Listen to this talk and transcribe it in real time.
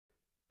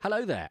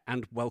Hello there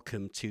and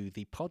welcome to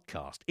the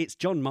podcast. It's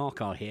John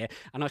Markar here,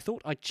 and I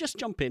thought I'd just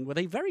jump in with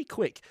a very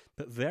quick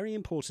but very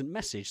important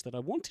message that I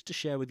wanted to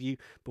share with you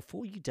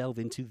before you delve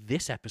into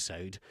this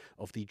episode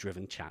of the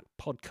Driven Chat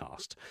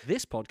podcast.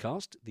 This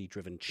podcast, the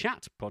Driven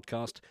Chat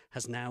podcast,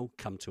 has now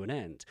come to an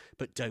end.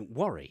 But don't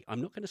worry,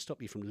 I'm not going to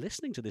stop you from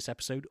listening to this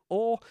episode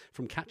or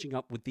from catching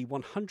up with the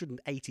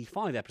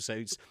 185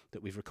 episodes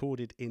that we've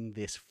recorded in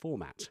this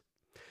format.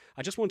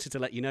 I just wanted to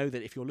let you know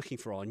that if you're looking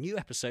for our new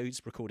episodes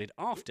recorded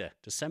after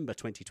December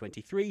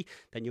 2023,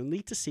 then you'll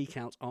need to seek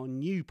out our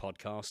new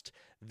podcast,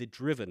 The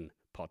Driven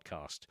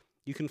Podcast.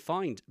 You can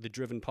find The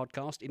Driven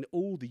Podcast in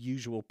all the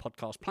usual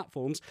podcast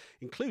platforms,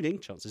 including,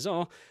 chances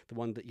are, the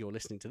one that you're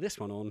listening to this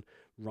one on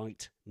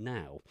right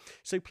now.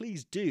 So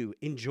please do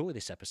enjoy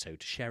this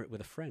episode, share it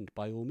with a friend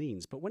by all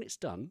means. But when it's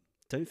done,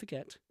 don't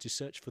forget to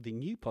search for the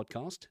new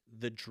podcast,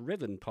 The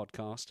Driven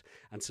Podcast,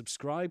 and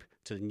subscribe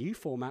to the new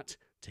format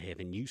to hear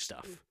the new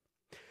stuff.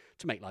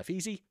 To make life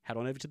easy, head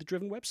on over to the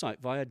Driven website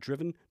via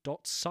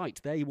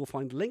driven.site. There you will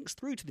find links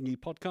through to the new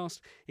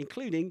podcast,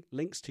 including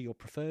links to your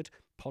preferred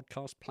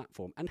podcast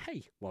platform. And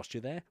hey, whilst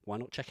you're there, why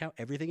not check out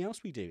everything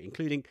else we do,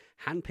 including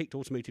hand-picked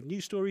automotive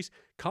news stories,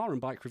 car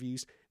and bike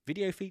reviews,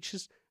 video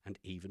features, and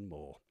even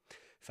more.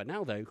 For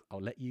now, though,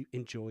 I'll let you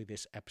enjoy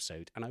this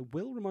episode, and I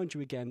will remind you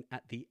again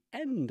at the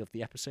end of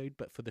the episode,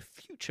 but for the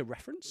future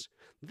reference,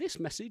 this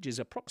message is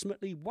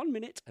approximately 1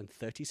 minute and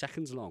 30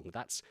 seconds long.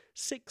 That's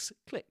 6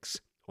 clicks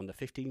on the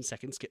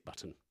 15-second skip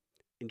button.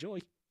 Enjoy.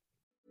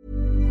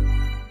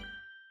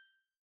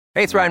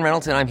 Hey, it's Ryan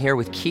Reynolds, and I'm here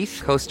with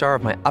Keith, co-star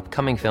of my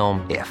upcoming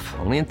film, If,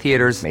 only in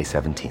theaters May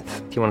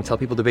 17th. Do you want to tell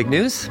people the big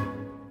news?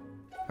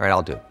 All right,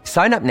 I'll do it.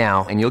 Sign up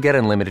now and you'll get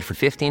unlimited for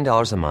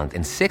 $15 a month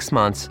and 6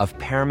 months of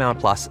Paramount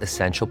Plus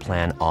Essential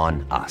Plan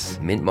on us.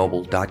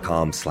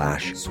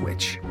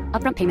 MintMobile.com/switch.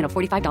 Upfront payment of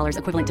 $45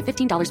 equivalent to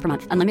 $15 per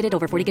month. Unlimited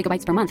over 40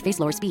 gigabytes per month. Face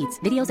lower speeds.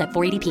 Videos at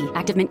 480p.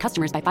 Active Mint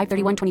customers by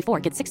 531.24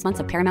 get 6 months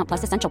of Paramount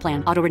Plus Essential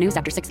Plan. Auto renews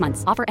after 6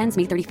 months. Offer ends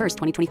May 31st,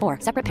 2024.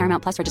 Separate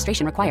Paramount Plus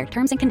registration required.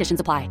 Terms and conditions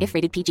apply if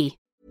rated PG.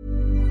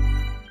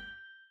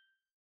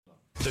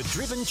 The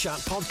Driven Chat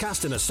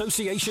podcast in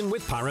association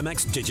with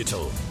Paramex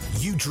Digital.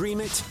 You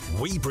dream it,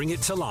 we bring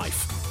it to life.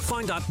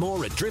 Find out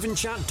more at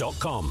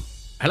drivenchat.com.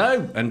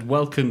 Hello and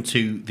welcome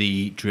to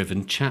the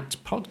Driven Chat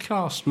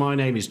podcast. My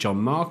name is John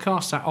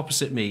Markar. Sat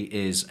opposite me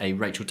is a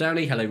Rachel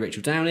Downey. Hello,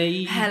 Rachel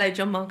Downey. Hello,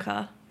 John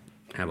Markar.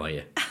 How are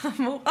you?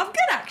 I'm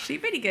good, actually.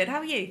 Really good. How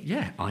are you?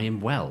 Yeah, I am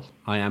well.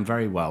 I am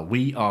very well.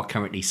 We are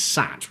currently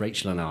sat,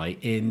 Rachel and I,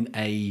 in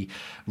a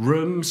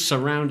room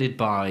surrounded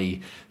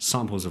by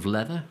samples of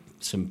leather,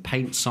 some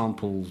paint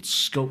sampled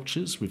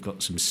sculptures. We've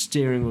got some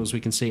steering wheels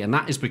we can see, and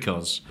that is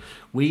because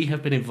we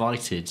have been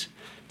invited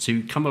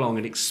to come along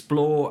and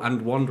explore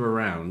and wander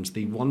around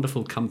the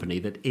wonderful company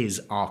that is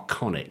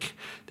Arkonik,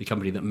 the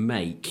company that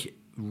make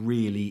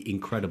really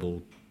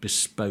incredible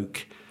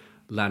bespoke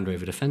Land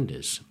Rover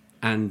Defenders.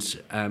 And,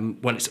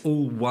 well, it's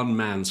all one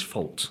man's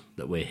fault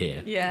that we're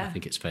here. Yeah. I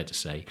think it's fair to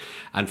say.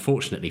 And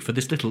fortunately, for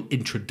this little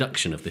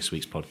introduction of this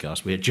week's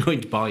podcast, we are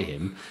joined by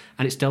him,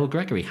 and it's Del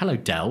Gregory. Hello,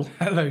 Del.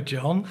 Hello,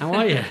 John. How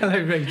are you?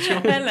 Hello, Rachel.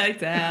 Hello,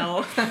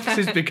 Del. This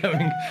is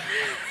becoming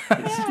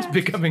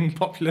a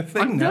popular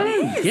thing now.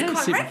 It is,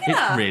 quite regular.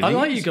 It really I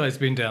like is. you guys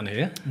being down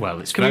here. Well,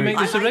 it's Can we very...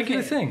 make this I a like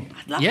regular it. thing?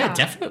 I'd love Yeah, that.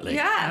 definitely.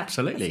 Yeah.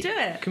 Absolutely. Let's do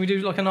it. Can we do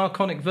like an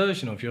Arkonik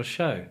version of your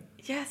show?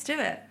 Yeah, let's do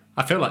it.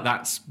 I feel like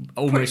that's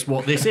almost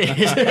what this is.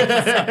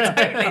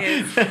 Totally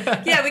is.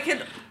 Yeah, we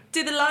could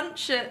do the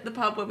lunch at the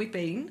pub where we've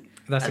been.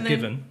 That's and a then-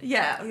 given.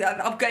 Yeah,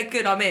 I'm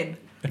good, I'm in.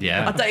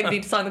 Yeah. I don't even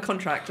need to sign the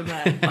contract, I'm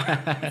there.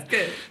 It's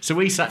good. So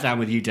we sat down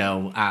with you,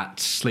 Del, at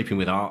Sleeping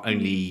With Art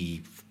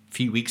only a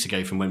few weeks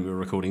ago from when we were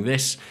recording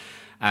this.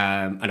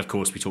 And of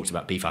course, we talked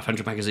about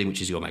B500 magazine,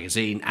 which is your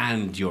magazine,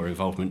 and your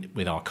involvement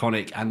with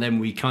Arkonik. And then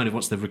we kind of,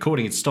 once the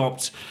recording had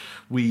stopped,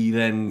 we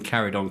then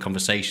carried on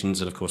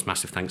conversations. And of course,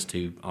 massive thanks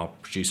to our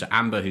producer,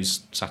 Amber,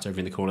 who's sat over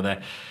in the corner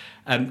there.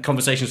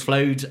 Conversations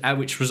flowed,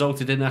 which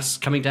resulted in us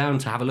coming down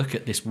to have a look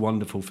at this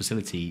wonderful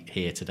facility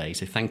here today.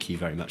 So thank you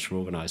very much for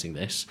organising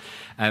this.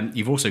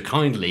 You've also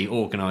kindly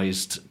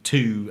organised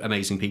 2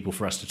 amazing people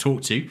for us to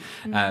talk to.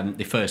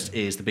 The first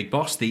is the big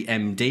boss, the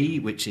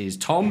MD, which is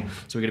Tom.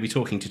 So we're going to be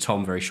talking to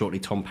Tom very shortly,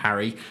 Tom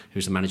Parry,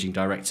 who's the managing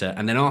director.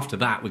 And then after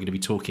that, we're going to be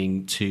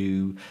talking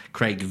to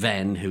Craig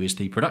Venn, who is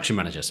the production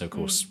manager. So, of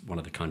course, one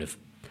of the kind of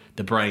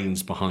the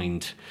brains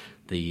behind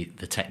the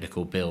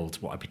technical build.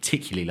 What I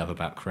particularly love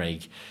about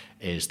Craig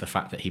is the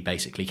fact that he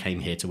basically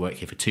came here to work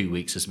here for 2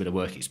 weeks as a bit of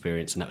work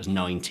experience, and that was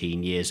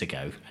 19 years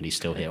ago, and he's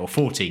still here, or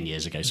 14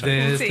 years ago, sorry.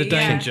 There's the 14,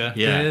 danger.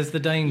 yeah. There's the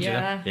danger.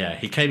 Yeah. Yeah,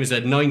 he came as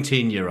a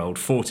 19-year-old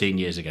 14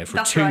 years ago for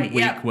That's a right,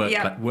 2-week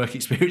yeah. work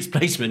experience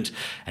placement,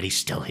 and he's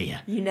still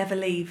here. You never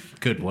leave.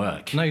 Good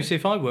work. No, you see,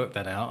 if I worked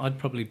that out, I'd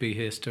probably be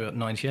here still at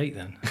 98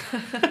 then.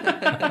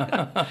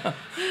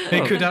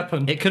 It could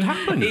happen. It could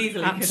happen.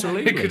 Easily could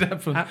Absolutely. It could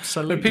happen.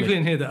 Absolutely. There are people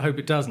in here that hope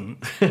it doesn't.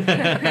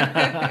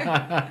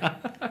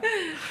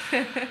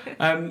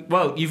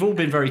 Well, you've all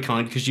been very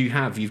kind because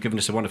you've given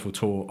us a wonderful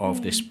tour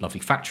of this lovely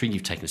factory.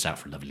 You've taken us out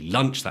for a lovely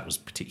lunch. That was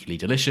particularly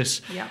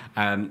delicious. Yeah.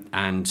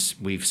 And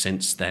we've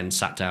since then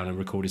sat down and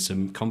recorded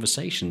some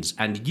conversations.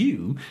 And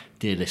you,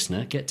 dear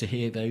listener, get to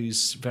hear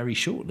those very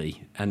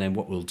shortly. And then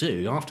what we'll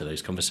do after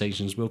those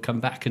conversations, we'll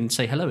come back and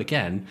say hello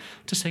again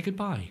to say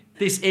goodbye.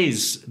 This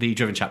is the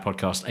Driven Chat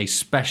podcast, a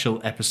special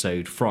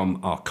episode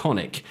from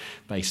Arkonik,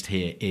 based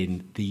here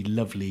in the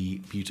lovely,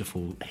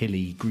 beautiful,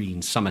 hilly,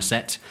 green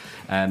Somerset.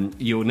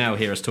 You'll now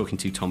hear us talking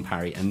to Tom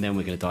Parry, and then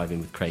we're going to dive in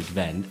with Craig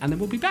Venn, and then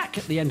we'll be back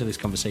at the end of this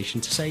conversation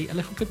to say a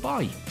little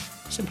goodbye.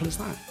 Simple as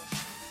that.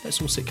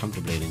 Let's all sit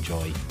comfortably and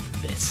enjoy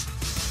this.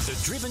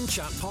 The Driven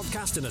Chat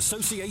podcast in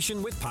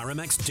association with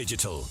Paramex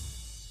Digital.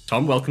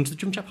 Tom, welcome to the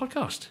Driven Chat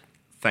podcast.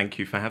 Thank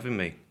you for having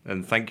me,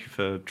 and thank you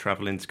for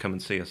travelling to come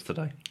and see us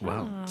today.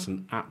 Wow, it's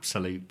an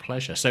absolute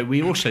pleasure. So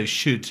we also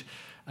should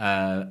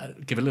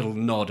give a little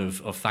nod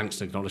of thanks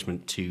and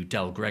acknowledgement to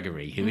Del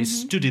Gregory, who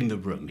is stood in the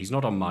room. He's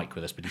not on mic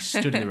with us, but he's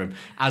stood in the room,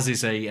 as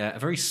is a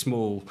very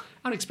small,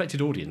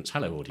 unexpected audience.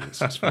 Hello,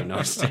 audience. It's very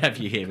nice to have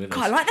you here with us.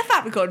 I like the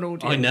fact we've got an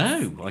audience. I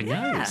know.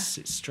 Yeah.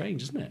 It's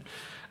strange, isn't it?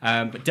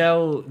 But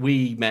Del,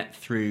 we met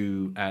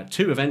through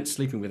two events,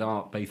 Sleeping with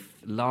Art, both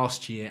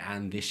last year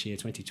and this year,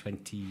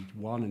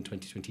 2021 and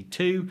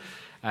 2022.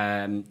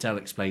 Del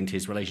explained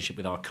his relationship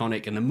with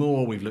Arkonik, and the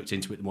more we've looked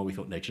into it, the more we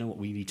thought, no, do you know what,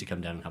 we need to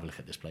come down and have a look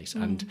at this place.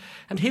 And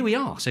here we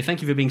are. So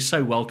thank you for being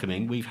so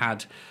welcoming. We've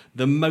had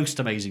the most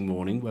amazing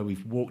morning where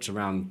we've walked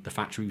around the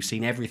factory. We've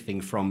seen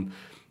everything from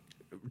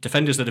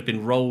Defenders that have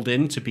been rolled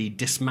in to be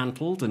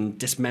dismantled and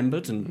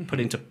dismembered and put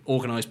into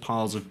organised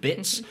piles of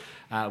bits.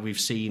 We've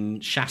seen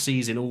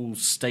chassis in all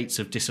states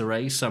of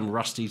disarray, some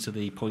rusty to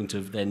the point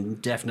of then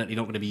definitely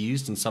not going to be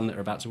used, and some that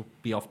are about to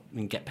be off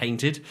and get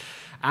painted.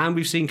 And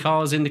we've seen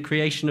cars in the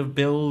creation of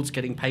builds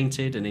getting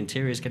painted and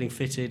interiors getting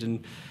fitted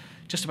and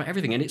just about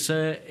everything. And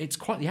it's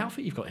quite the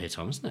outfit you've got here,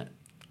 Tom, isn't it?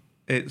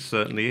 It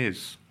certainly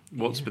is.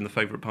 What's been the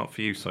favourite part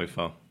for you so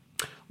far?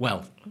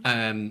 Well,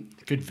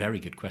 very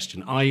good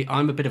question.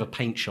 I'm a bit of a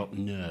paint shop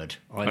nerd.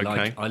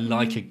 I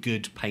like a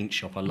good paint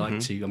shop. I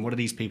like to. I'm one of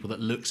these people that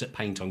looks at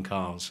paint on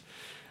cars.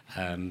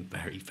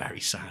 Very,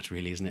 very sad,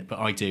 really, isn't it? But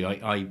I do.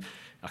 I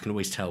can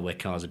always tell where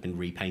cars have been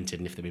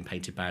repainted and if they've been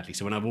painted badly.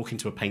 So when I walk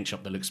into a paint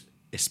shop that looks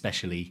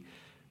especially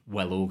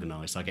well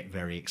organised, I get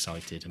very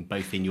excited. And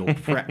both in your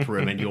prep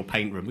room and your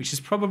paint room, which is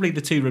probably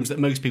the two rooms that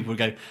most people would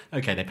go,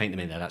 okay, they paint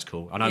them in there, that's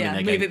cool. And I'm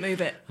in there move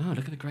it. Oh,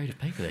 look at the grade of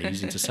paper they're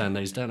using to sand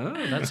those down.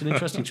 Oh, that's an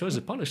interesting choice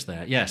of polish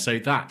there. Yeah, so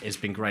that has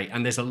been great.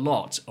 And there's a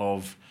lot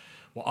of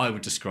what I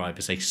would describe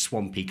as a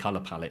swampy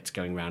colour palette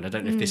going around. I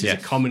don't know if this is a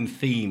common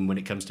theme when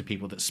it comes to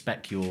people that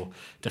spec your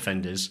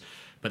Defenders,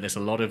 but there's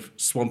a lot of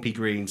swampy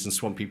greens and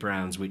swampy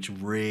browns which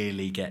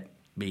really get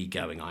me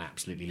going. I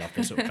absolutely love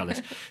those sort of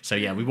colours. So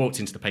yeah, we walked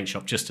into the paint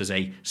shop just as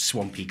a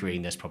swampy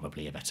green. There's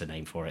probably a better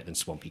name for it than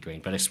swampy green,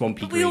 but a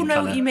swampy green. We all know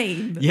colour. what you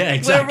mean. Yeah,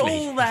 exactly. We're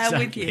all there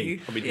with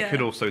you. I mean, you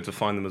could also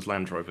define them as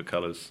Land Rover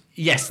colours.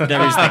 Yes, there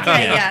is that.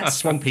 Okay, yeah. yes.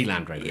 Swampy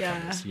Land Rover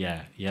colours.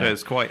 Yeah. So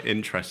it's quite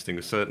interesting.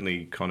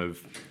 Certainly, kind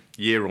of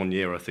year on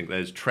year, I think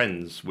there's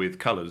trends with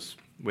colours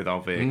with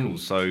our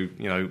vehicles. So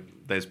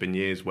there's been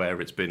years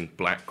where it's been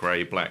black,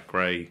 grey,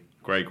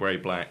 grey,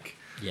 black.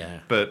 Yeah.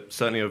 But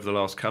certainly over the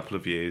last couple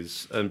of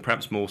years, and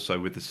perhaps more so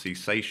with the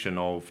cessation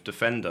of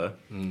Defender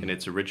in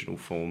its original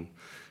form,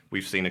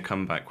 we've seen a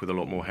comeback with a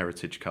lot more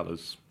heritage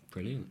colours.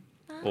 Brilliant.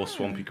 Or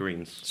swampy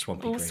greens.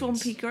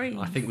 Swampy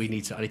greens. I think I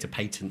need to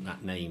patent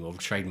that name or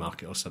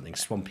trademark it or something. The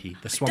swampy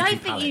I don't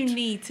think palette. you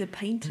need to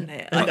patent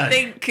it. I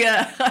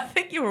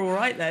think you're all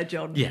right there,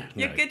 John. Yeah,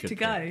 you're no, good to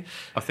go. point.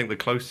 I think the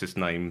closest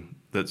name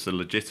that's a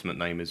legitimate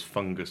name is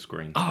fungus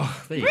green.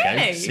 Oh, there you go.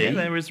 Really? See? Yeah,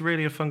 there is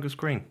really a fungus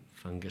green.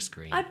 Fungus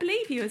green. I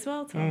believe you as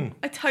well, Tom.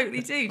 I totally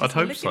do. I'd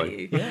hope look so. At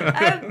you.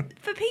 Yeah.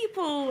 For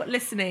people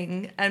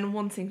listening and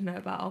wanting to know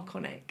about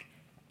Arkonik,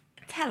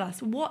 tell us,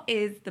 what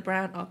is the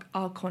brand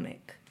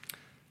Arkonik?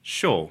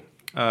 Sure.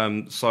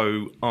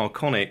 So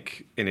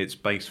Arkonik, in its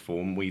base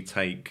form, we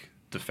take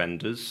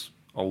Defenders,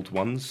 old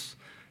ones,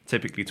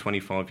 typically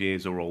 25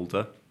 years or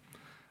older,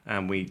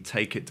 and we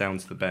take it down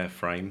to the bare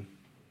frame.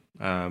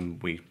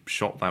 We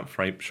shot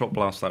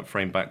blast that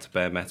frame back to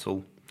bare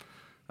metal,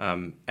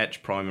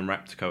 etch, prime and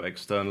Rapticoat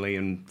externally,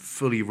 and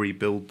fully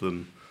rebuild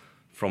them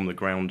from the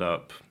ground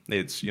up.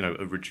 It's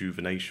a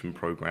rejuvenation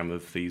program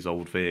of these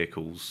old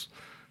vehicles,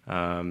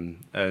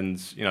 and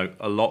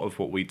a lot of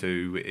what we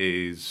do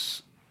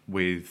is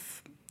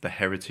with the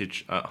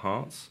heritage at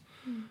heart.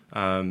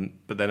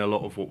 But then a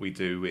lot of what we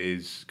do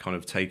is kind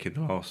of taking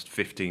the last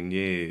 15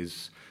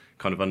 years,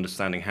 kind of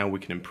understanding how we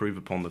can improve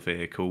upon the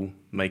vehicle,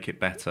 make it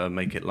better,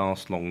 make it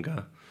last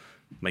longer,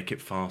 make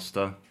it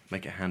faster,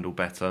 make it handle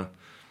better,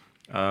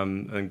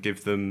 and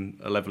give them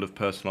a level of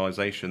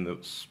personalisation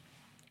that's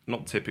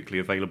not typically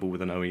available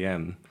with an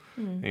OEM.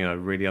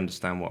 Really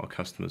understand what our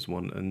customers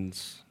want and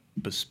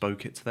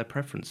bespoke it to their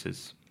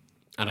preferences.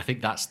 And I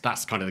think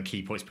that's kind of the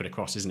key point to put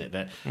across, isn't it?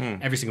 That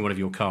every single one of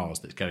your cars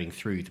that's going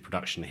through the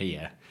production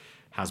here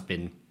has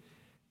been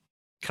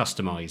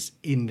customised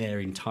in their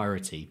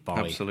entirety by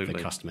Absolutely.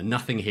 the customer.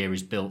 Nothing here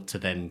is built to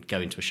then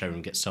go into a showroom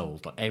and get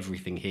sold. Like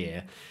everything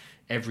here,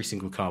 every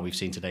single car we've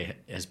seen today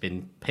has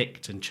been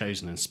picked and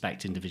chosen and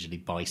spec'd individually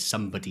by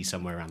somebody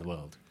somewhere around the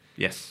world.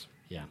 Yes.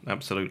 Yeah.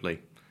 Absolutely.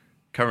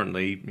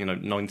 Currently,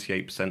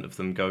 98% of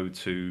them go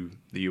to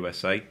the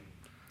USA.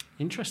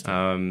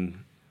 Interesting.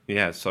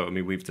 Yeah, so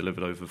we've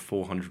delivered over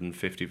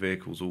 450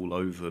 vehicles all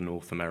over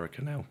North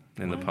America now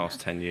in the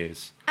past 10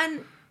 years.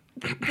 And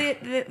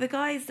the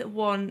guys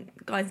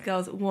and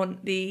girls that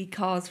want the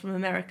cars from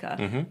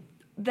America,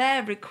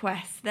 their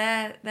requests,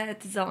 their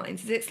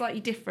designs, is it slightly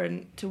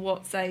different to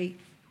what, say,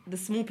 the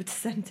small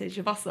percentage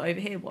of us over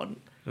here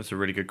want? That's a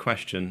really good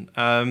question.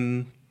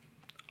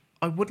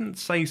 I wouldn't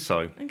say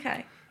so.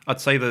 Okay. I'd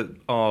say that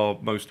our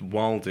most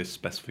wildest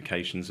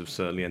specifications have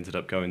certainly ended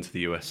up going to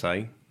the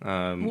USA.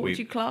 What would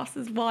you class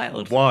as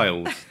wild?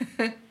 Wild.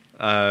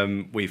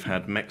 We've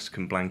had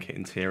Mexican blanket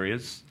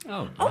interiors.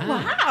 Oh,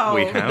 wow.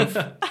 We have.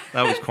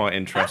 That was quite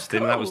interesting.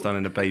 Cool. That was done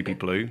in a baby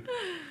blue.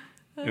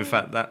 In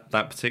fact, that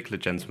particular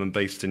gentleman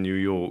based in New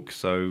York,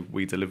 so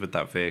we delivered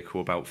that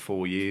vehicle about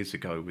 4 years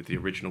ago with the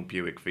original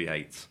Buick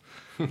V8.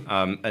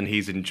 And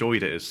he's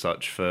enjoyed it as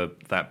such for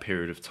that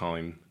period of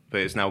time. But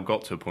it's now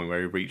got to a point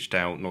where he reached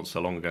out not so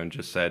long ago and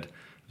just said,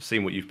 I've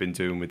seen what you've been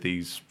doing with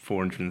these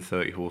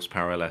 430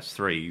 horsepower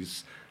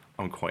LS3s.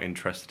 I'm quite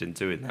interested in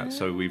doing that.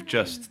 So we've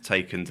just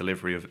taken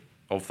delivery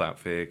of that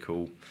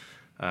vehicle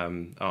at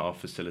our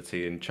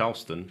facility in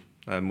Charleston.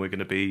 And we're going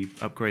to be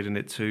upgrading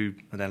it to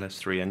an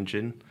LS3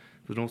 engine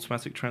with an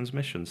automatic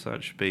transmission. So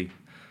that should be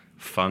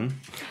fun.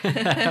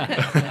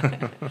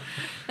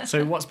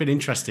 So what's been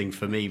interesting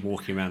for me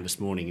walking around this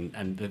morning,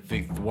 and the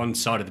one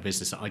side of the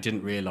business that I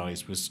didn't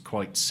realise was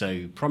quite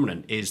so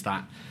prominent, is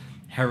that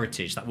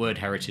heritage, that word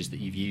heritage that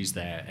you've used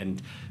there. And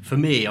for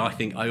me, I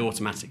think I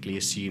automatically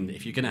assume that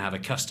if you're going to have a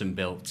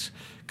custom-built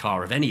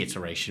car of any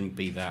iteration,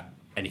 be that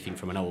anything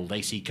from an old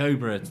AC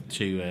Cobra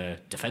to a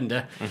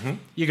Defender,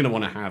 you're going to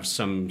want to have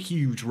some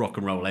huge rock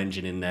and roll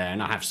engine in there.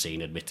 And I have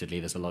seen, admittedly,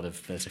 there's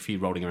a few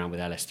rolling around with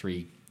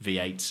LS3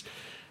 V8s.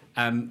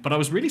 But I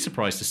was really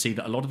surprised to see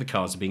that a lot of the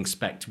cars are being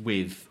spec'd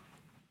with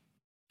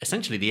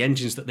essentially the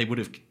engines that they would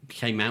have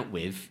came out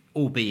with,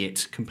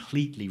 albeit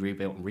completely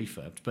rebuilt and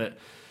refurbed. But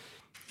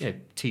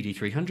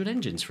TD300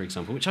 engines, for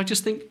example, which I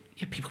just think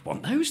people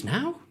want those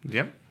now.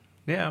 Yep.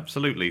 Yeah,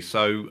 absolutely.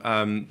 So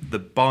the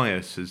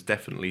bias has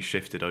definitely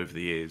shifted over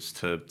the years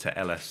to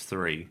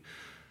LS3.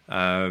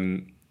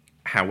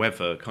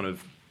 However, kind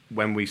of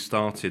when we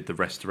started the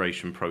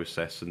restoration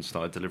process and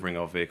started delivering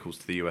our vehicles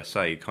to the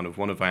USA, kind of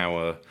one of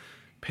our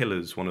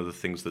pillars, one of the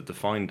things that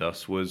defined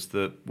us was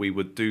that we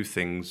would do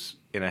things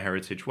in a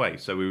heritage way.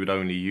 So we would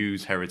only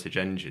use heritage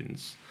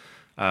engines.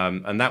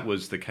 And that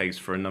was the case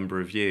for a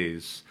number of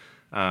years.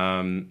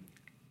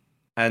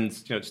 And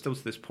still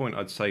to this point,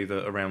 I'd say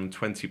that around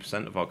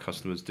 20% of our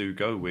customers do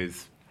go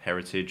with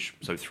heritage,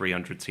 so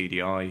 300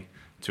 TDI,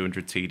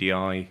 200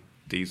 TDI,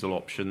 diesel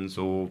options,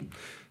 or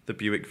the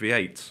Buick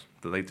V8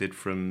 that they did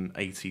from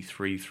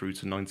 83 through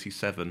to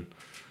 97.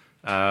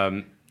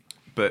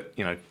 But,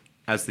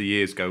 as the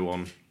years go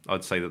on,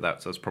 I'd say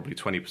that's probably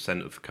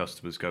 20% of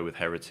customers go with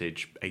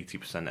heritage,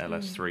 80%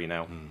 LS3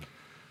 now.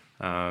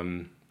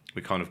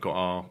 We kind of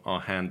got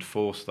our hand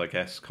forced, I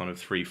guess, kind of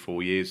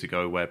 3-4 years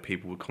ago, where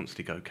people would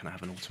constantly go, can I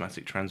have an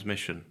automatic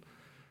transmission?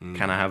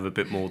 Can I have a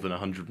bit more than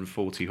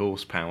 140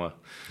 horsepower?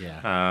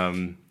 Yeah.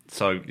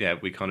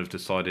 We kind of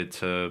decided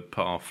to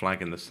put our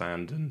flag in the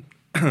sand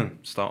and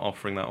start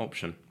offering that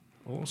option.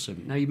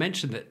 Awesome. Now, you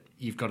mentioned that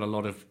you've got a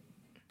lot of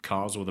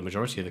cars, or the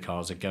majority of the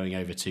cars are going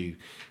over to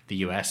the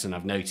US, and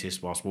I've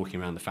noticed whilst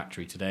walking around the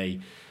factory today,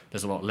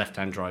 there's a lot of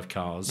left-hand drive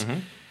cars.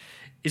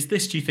 Is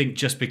this, do you think,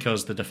 just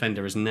because the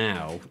Defender is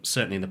now,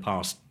 certainly in the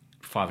past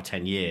 5 or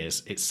 10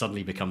 years, it's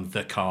suddenly become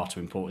the car to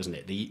import, isn't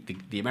it?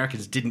 The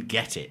Americans didn't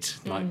get it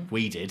like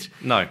we did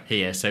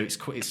here, so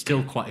it's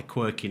still quite a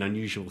quirky and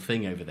unusual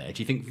thing over there.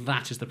 Do you think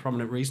that is the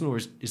prominent reason, or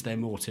is there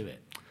more to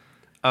it?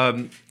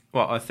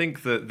 Well, I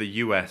think that the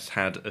US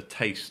had a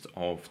taste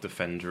of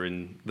Defender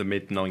in the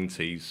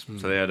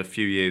mid-90s. So they had a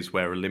few years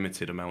where a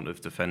limited amount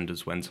of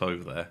Defenders went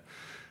over there.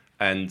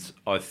 And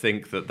I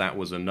think that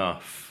was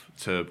enough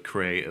to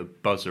create a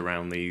buzz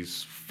around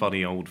these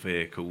funny old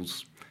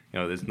vehicles.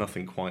 There's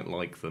nothing quite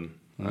like them,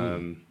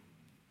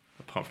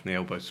 apart from the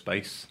elbow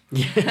space.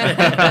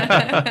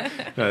 They're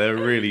a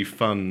really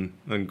fun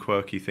and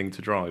quirky thing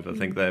to drive. I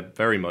think they're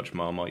very much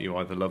Marmite. You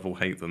either love or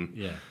hate them.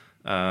 Yeah.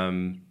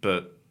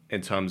 But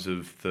in terms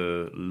of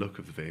the look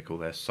of the vehicle,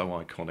 they're so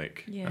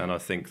iconic. Yeah. And I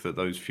think that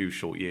those few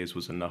short years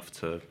was enough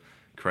to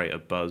create a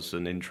buzz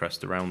and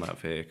interest around that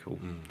vehicle.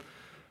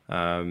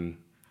 And,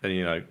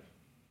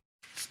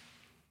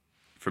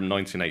 from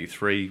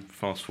 1983,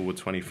 fast forward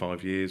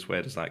 25 years,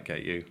 where does that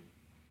get you?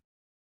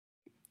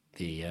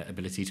 The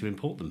ability to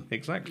import them.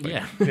 Exactly.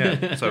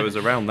 Yeah. So it was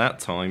around that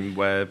time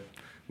where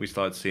we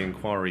started seeing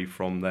inquiry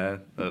from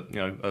there at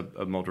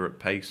a moderate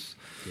pace.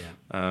 Yeah.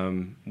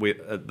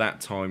 At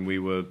that time, we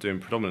were doing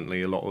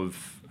predominantly a lot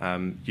of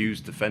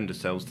used Defender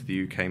sales to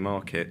the UK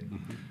market.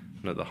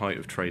 And at the height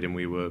of trading,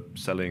 we were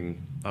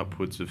selling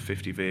upwards of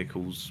 50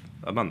 vehicles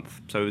a month.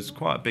 So it was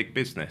quite a big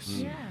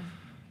business.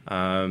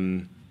 Yeah.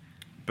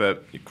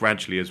 But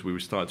gradually, as we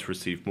started to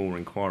receive more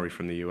inquiry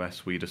from the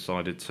US, we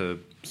decided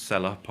to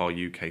sell up our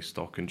UK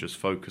stock and just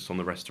focus on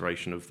the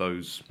restoration of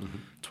those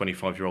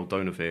 25-year-old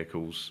donor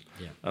vehicles.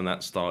 Yeah. And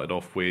that started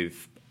off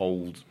with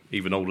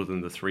even older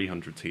than the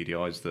 300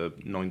 TDIs, the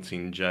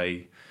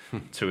 19J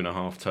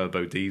 2.5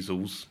 turbo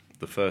diesels,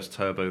 the first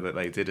turbo that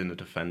they did in a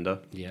Defender.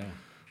 Yeah.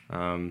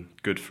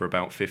 Good for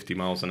about 50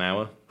 miles an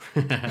hour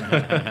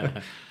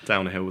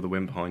down a hill with the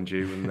wind behind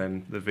you, and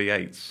then the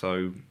V8s.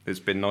 So it's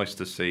been nice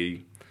to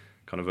see,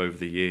 kind of over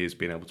the years,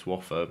 being able to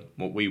offer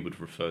what we would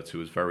refer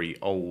to as very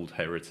old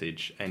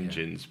heritage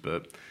engines.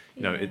 But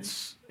you know,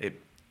 it's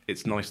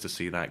nice to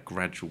see that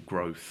gradual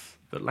growth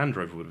that Land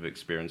Rover would have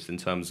experienced in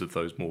terms of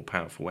those more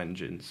powerful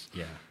engines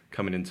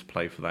coming into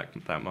play for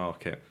that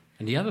market.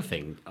 And the other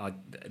thing,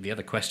 the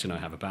other question I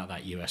have about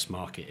that US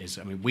market is,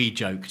 I mean, we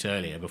joked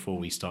earlier before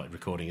we started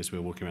recording as we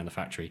were walking around the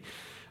factory,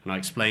 and I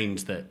explained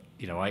that,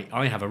 you know,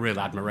 I have a real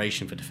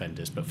admiration for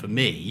Defenders, but for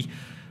me,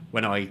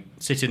 when I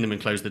sit in them and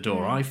close the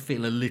door, I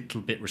feel a little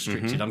bit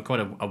restricted. I'm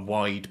quite a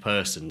wide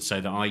person, so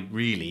that I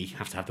really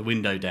have to have the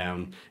window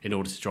down in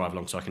order to drive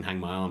along so I can hang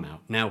my arm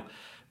out. Now,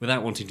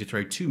 without wanting to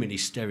throw too many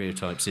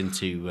stereotypes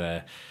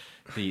into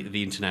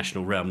the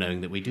international realm,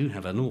 knowing that we do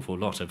have an awful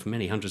lot of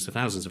many hundreds of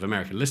thousands of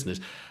American listeners,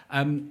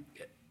 a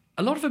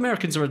lot of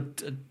Americans are a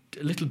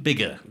little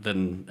bigger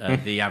than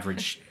the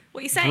average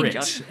What are you saying, Brit.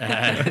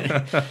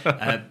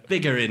 John?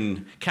 Bigger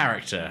in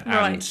character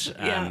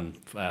and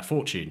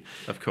fortune.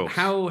 Of course.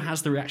 How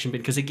has the reaction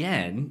been? Because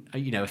again,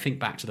 you know, I think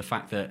back to the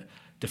fact that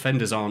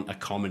Defenders aren't a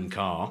common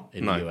car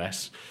in the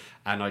US,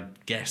 and I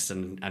guess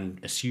and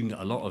assume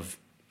that a lot of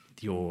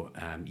your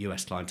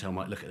US clientele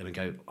might look at them and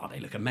go, oh, they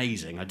look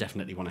amazing, I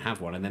definitely want to have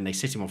one. And then they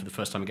sit in one for the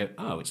first time and go,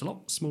 oh, it's a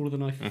lot smaller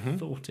than I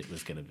thought it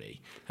was going to be.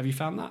 Have you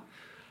found that?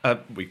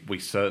 We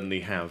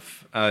certainly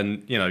have.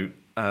 And, you know,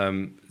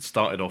 it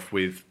started off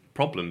with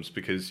problems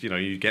because, you know,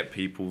 you get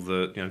people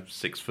that, you know,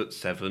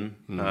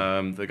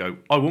 6'7", they go,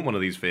 I want one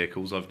of these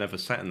vehicles, I've never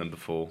sat in them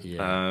before.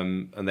 Yeah.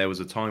 And there was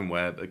a time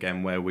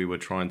where we were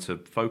trying to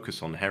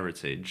focus on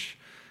heritage,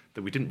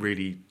 that we didn't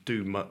really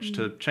do much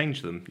to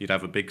change them. You'd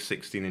have a big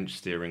 16-inch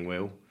steering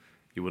wheel.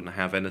 You wouldn't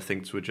have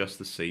anything to adjust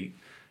the seat.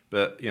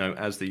 But, you know,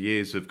 as the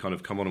years have kind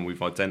of come on and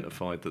we've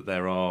identified that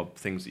there are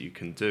things that you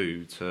can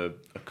do to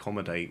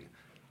accommodate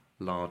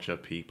larger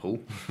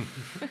people,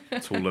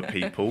 taller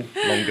people,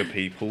 longer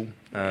people.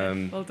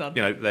 Well done.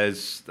 You know,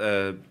 there's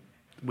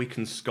we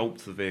can sculpt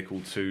the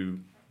vehicle to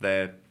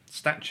their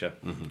stature.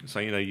 So,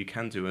 you know, you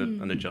can do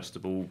an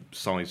adjustable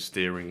size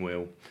steering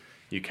wheel.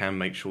 You can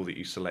make sure that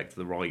you select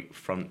the right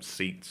front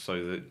seat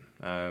so that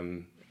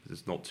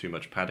there's not too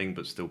much padding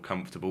but still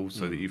comfortable,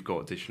 so that you've got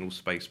additional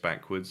space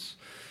backwards.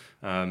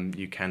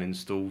 You can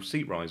install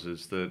seat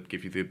risers that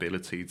give you the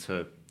ability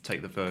to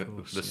take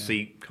the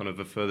seat kind of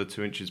a further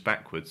 2 inches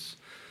backwards.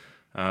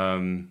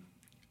 A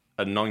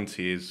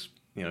 90 is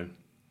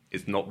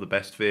not the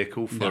best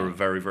vehicle for a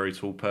very, very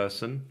tall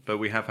person, but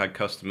we have had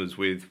customers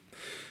with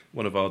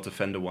one of our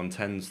Defender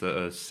 110s that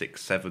are 6'7",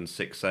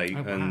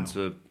 6'8",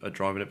 and are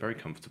driving it very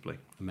comfortably.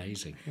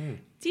 Amazing.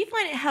 Do you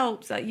find it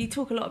helps? Like, you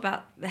talk a lot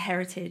about the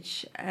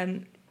heritage.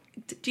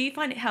 Do you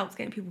find it helps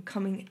getting people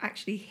coming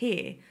actually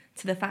here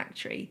to the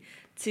factory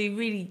to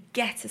really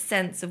get a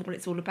sense of what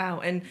it's all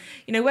about? And,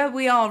 you know, where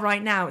we are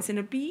right now, it's in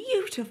a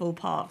beautiful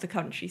part of the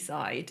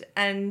countryside,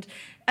 and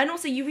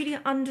also you really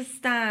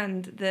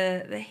understand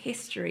the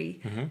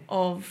history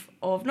of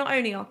not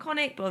only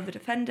Arkonik but of the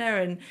Defender,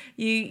 and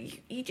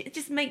it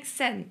just makes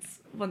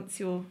sense once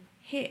you're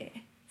here.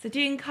 So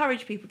do you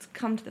encourage people to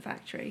come to the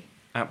factory?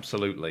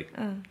 Absolutely.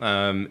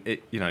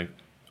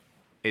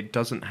 It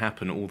doesn't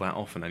happen all that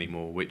often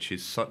anymore, which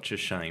is such a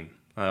shame.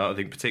 I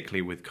think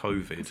particularly with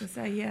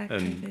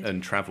COVID,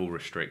 and travel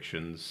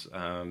restrictions,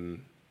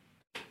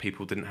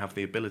 people didn't have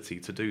the ability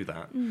to do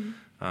that,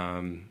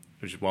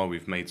 which is why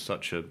we've made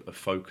such a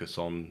focus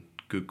on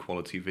good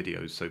quality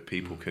videos so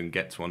people can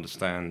get to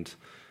understand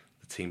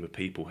the team of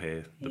people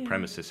here, the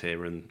premises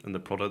here, and the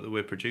product that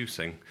we're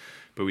producing.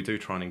 But we do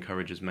try and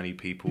encourage as many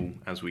people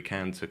as we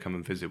can to come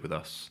and visit with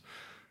us.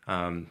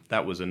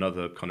 That was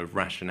another kind of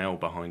rationale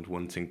behind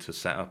wanting to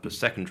set up a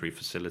secondary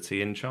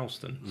facility in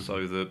Charleston,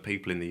 so that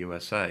people in the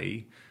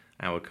USA,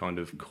 our kind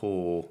of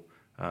core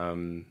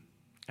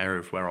area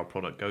of where our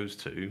product goes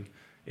to,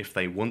 if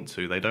they want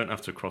to, they don't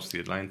have to cross the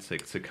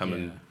Atlantic to come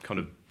and kind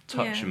of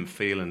touch and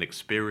feel and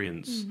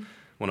experience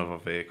one of our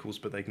vehicles,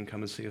 but they can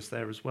come and see us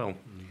there as well.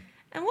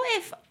 And what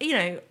if, you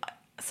know,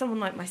 someone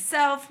like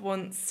myself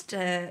wants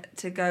to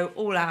go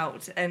all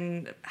out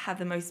and have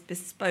the most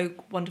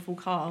bespoke, wonderful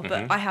car,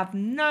 but I have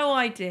no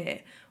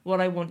idea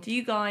what I want? Do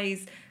you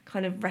guys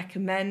kind of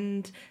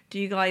recommend, do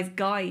you guys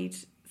guide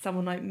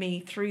someone like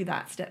me through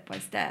that step by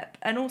step?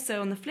 And also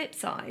on the flip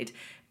side,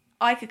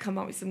 I could come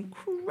up with some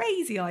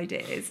crazy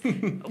ideas,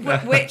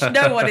 which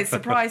no one is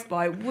surprised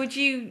by. Do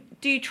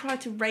you try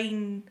to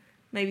rein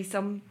maybe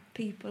some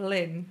people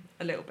in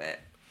a little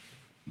bit?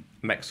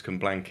 Mexican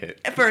blanket.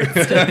 For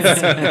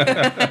instance.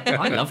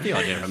 I love the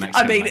idea of a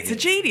Mexican blanket. It's a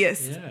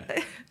genius.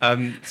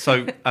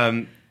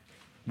 Yeah.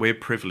 We're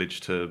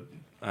privileged to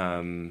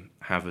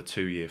have a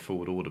 2-year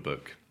forward order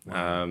book.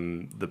 Wow.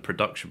 The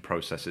production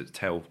process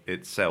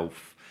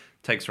itself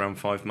takes around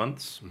 5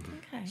 months.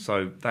 Okay.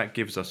 So that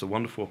gives us a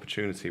wonderful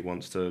opportunity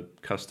once the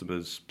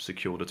customers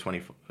secured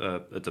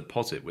a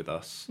deposit with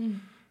us,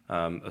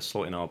 a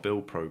slot in our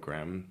build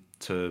program,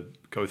 to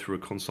go through a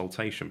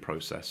consultation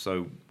process.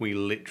 So we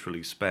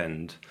literally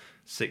spend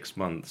 6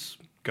 months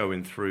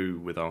going through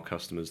with our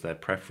customers their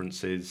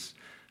preferences,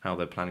 how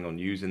they're planning on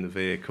using the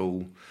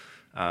vehicle,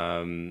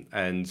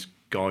 and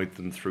guide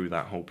them through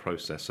that whole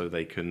process so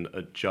they can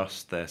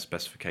adjust their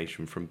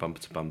specification from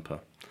bumper to bumper.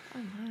 Oh,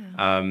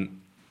 wow.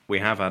 We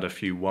have had a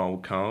few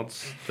wild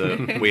cards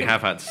that we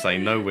have had to say,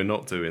 no, we're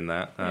not doing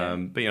that.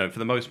 But, for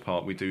the most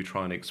part, we do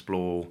try and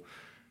explore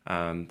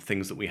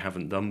things that we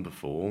haven't done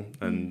before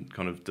and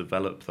kind of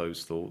develop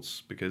those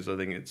thoughts, because I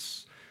think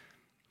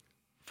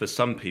for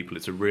some people,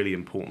 it's a really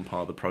important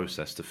part of the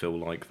process to feel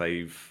like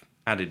they've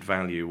added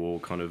value or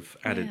kind of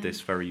added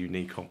this very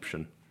unique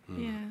option.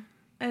 Yeah.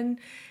 And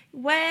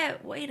where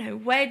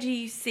do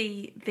you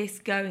see this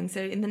going?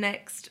 So in the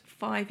next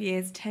 5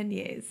 years, 10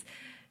 years,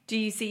 do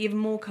you see even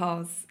more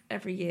cars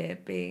every year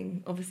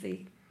being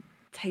obviously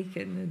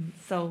taken and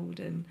sold?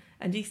 And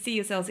do you see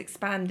yourselves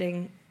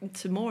expanding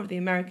to more of the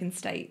American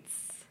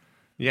states?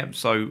 Yeah,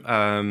 so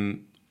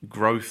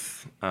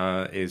growth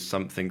is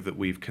something that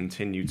we've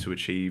continued to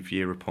achieve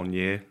year upon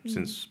year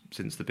since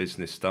the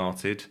business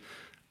started.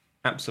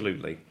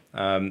 Absolutely.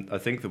 I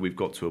think that we've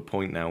got to a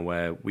point now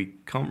where we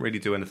can't really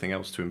do anything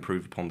else to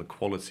improve upon the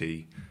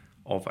quality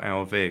of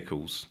our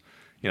vehicles.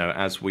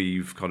 As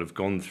we've kind of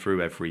gone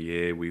through every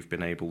year, we've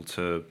been able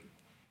to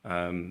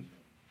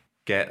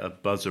get a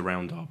buzz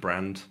around our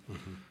brand,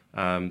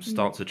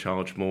 start to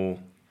charge more,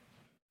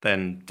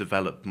 then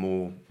develop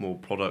more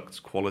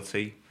product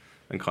quality,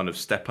 and kind of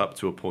step up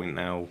to a point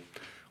now,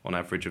 on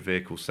average, a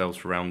vehicle sells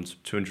for around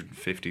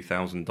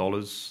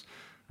 $250,000.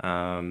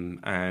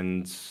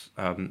 And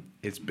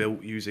it's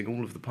built using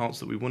all of the parts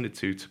that we wanted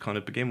to kind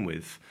of begin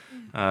with.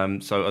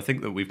 So I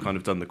think that we've kind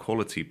of done the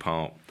quality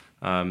part,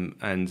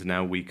 and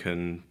now we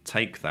can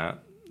take that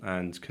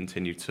and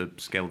continue to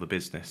scale the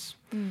business.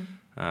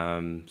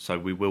 So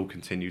we will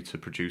continue to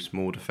produce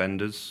more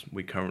Defenders.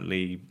 We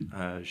currently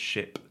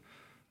ship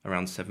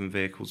around 7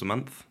 vehicles a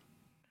month.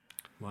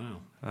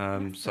 Wow.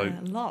 So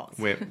a lot.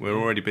 we're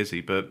already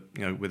busy, but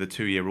with a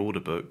 2-year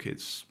order book,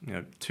 it's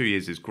 2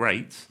 years is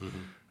great.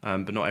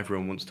 But not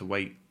everyone wants to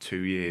wait 2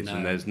 years,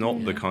 and there's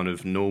not the kind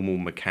of normal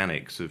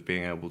mechanics of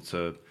being able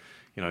to,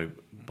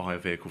 buy a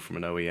vehicle from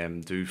an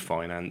OEM, do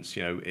finance.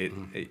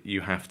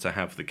 You have to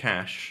have the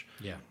cash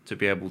to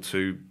be able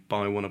to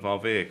buy one of our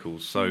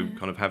vehicles. So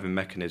kind of having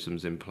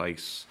mechanisms in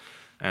place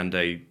and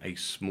a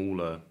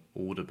smaller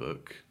order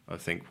book, I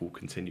think we'll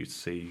continue to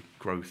see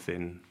growth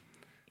in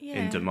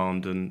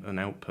demand and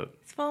output.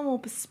 It's far more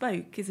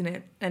bespoke, isn't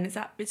it? And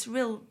it's a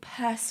real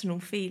personal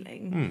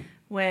feeling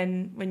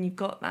when you've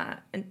got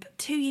that. And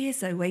 2 years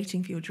though,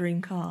 waiting for your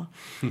dream car,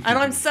 and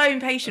I'm so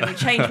impatient to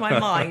change my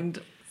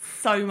mind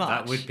so much.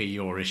 That would be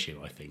your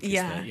issue, I think.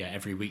 That,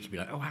 every week you'd be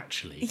like, oh,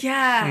 actually,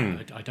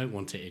 I don't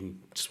want it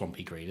in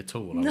swampy green at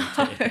all. I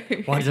want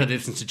it why did I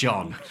listen to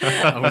John?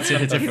 I want it in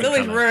a different He's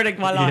always colour. ruining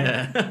my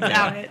life.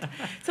 Damn it.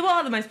 So what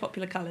are the most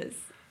popular colours?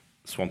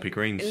 Swampy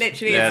greens.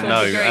 Literally,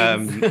 swampy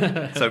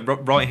greens. So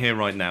right here,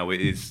 right now,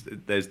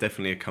 there's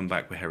definitely a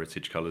comeback with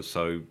heritage colours.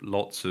 So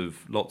lots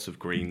of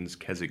greens: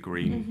 Keswick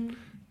green,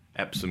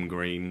 Epsom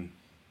green,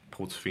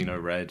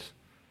 Portofino red,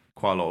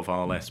 quite a lot of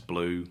RLS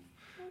blue.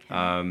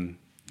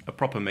 A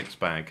proper mixed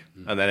bag,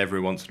 and then every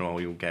once in a while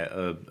you'll get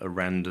a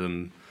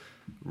random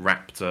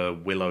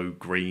Raptor willow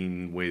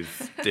green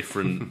with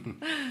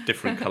different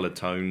coloured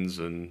tones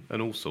and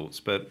all sorts.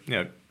 But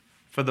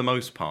for the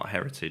most part,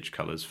 heritage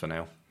colours for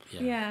now.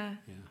 Yeah.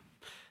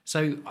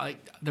 So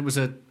there was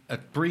a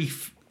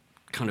brief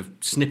kind of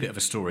snippet of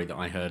a story that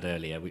I heard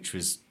earlier, which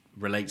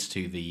relates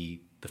to the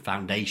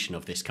foundation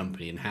of this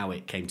company and how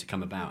it came to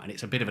come about. And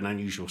it's a bit of an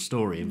unusual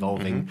story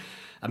involving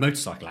a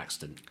motorcycle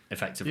accident,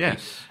 effectively.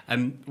 Yes.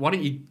 Why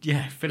don't you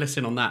fill us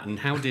in on that? And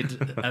how did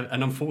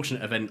an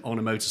unfortunate event on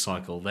a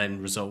motorcycle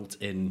then result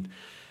in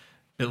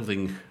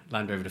building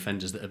Land Rover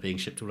Defenders that are being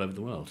shipped all over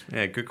the world?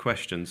 Yeah, good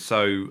question.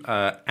 So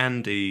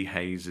Andy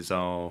Hayes is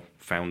our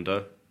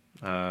founder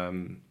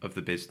of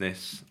the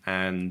business,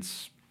 and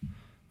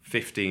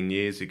 15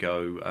 years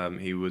ago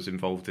he was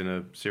involved in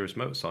a serious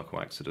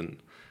motorcycle accident,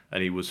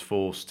 and he was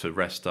forced to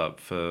rest up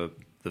for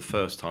the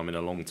first time in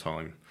a long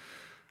time.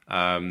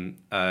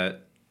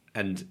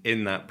 And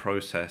in that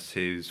process,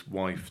 his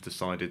wife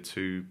decided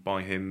to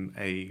buy him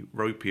a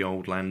ropey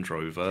old Land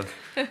Rover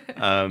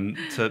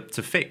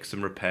to fix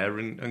and repair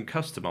and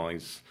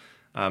customise.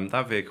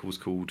 That vehicle was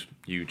called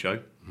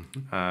Ujo.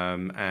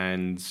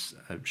 And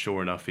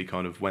sure enough, he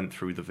kind of went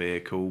through the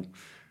vehicle,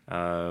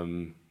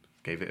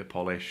 gave it a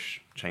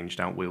polish,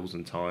 changed out wheels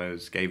and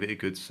tyres, gave it a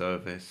good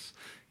service,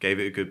 gave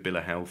it a good bill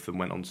of health, and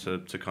went on to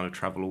kind of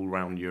travel all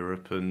around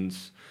Europe and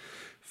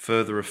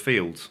further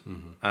afield.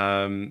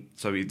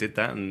 So he did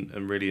that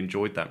and really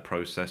enjoyed that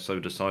process. So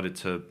decided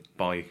to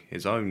buy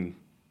his own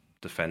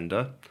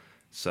Defender,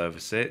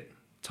 service it,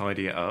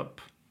 tidy it up,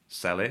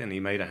 sell it, and he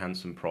made a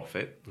handsome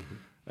profit.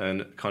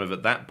 And kind of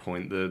at that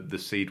point, the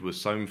seed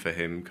was sown for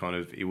him. Kind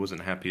of, he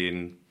wasn't happy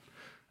in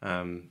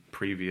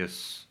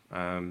previous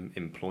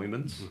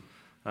employments,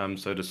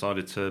 so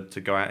decided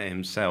to go at it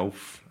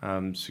himself.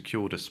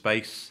 Secured a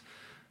space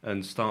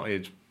and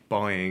started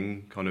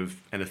buying kind of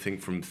anything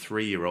from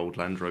 3-year-old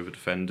Land Rover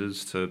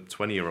Defenders to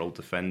 20-year-old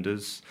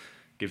Defenders,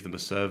 give them a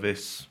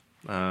service,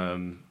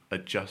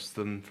 adjust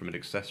them from an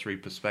accessory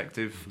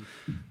perspective,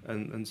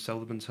 and sell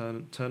them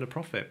and turn a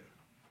profit.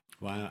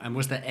 Wow. And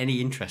was there any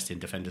interest in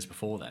Defenders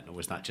before then, or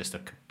was that just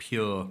a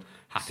pure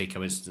happy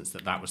coincidence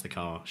that was the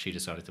car she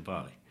decided to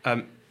buy?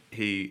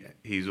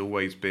 He's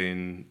always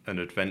been an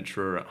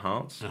adventurer at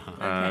heart,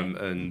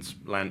 and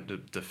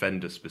Land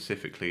Defender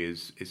specifically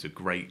is a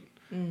great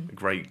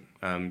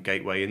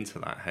gateway into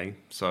that. Hey,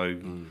 so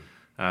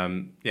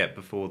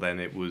before then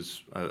it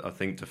was. I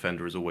think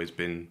Defender has always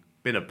been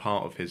a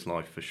part of his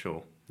life for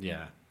sure.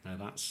 Yeah, no,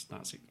 that's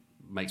it.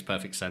 Makes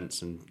perfect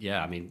sense. And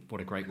yeah, I mean,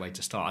 what a great way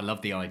to start. I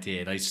love the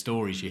idea, those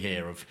stories you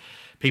hear of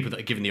people that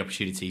are given the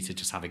opportunity to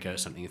just have a go at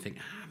something and think,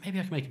 maybe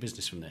I can make a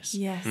business from this.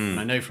 Yes. And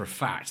I know for a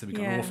fact that we've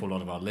got an awful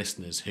lot of our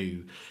listeners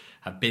who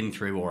have been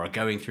through or are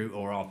going through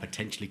or are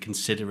potentially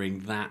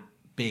considering that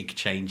big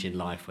change in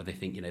life where they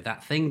think,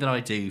 that thing that I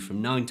do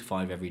from 9 to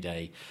 5 every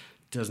day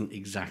doesn't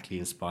exactly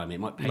inspire me.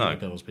 It might pay my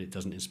bills, but it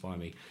doesn't inspire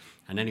me.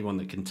 And anyone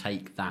that can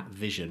take that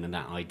vision and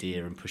that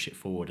idea and push it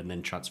forward and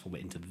then transform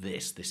it into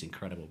this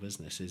incredible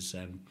business is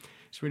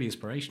it's really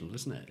inspirational,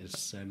 isn't it?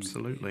 It's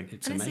absolutely.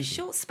 It's and amazing. It's a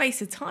short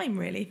space of time,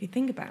 really, if you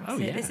think about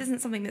it. Yeah. This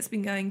isn't something that's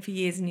been going for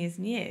years and years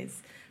and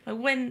years.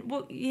 Like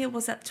what year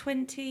was that?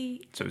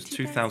 20? So it was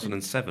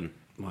 2007.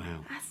 Wow.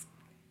 That's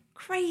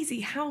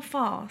crazy. How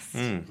fast?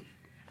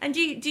 And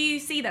do you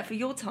see that for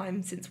your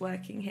time since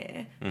working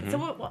here? So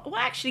what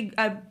actually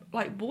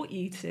brought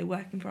you to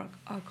working for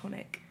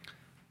Arkonik?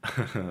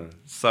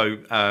 So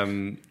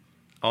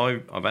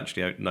I've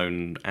actually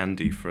known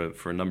Andy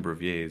for a number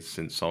of years,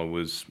 since I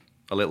was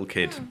a little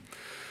kid.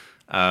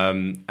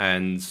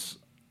 And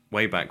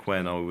way back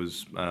when I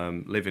was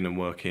living and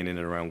working in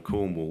and around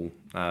Cornwall,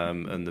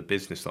 and the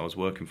business that I was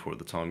working for at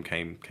the time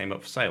came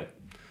up for sale.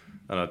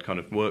 And I'd kind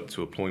of worked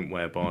to a point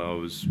whereby I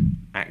was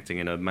acting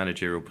in a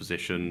managerial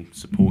position,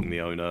 supporting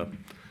the owner.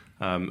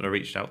 I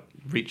reached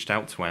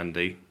out to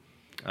Andy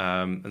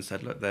and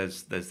said, look,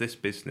 there's this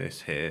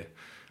business here.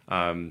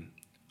 I'm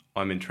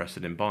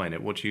interested in buying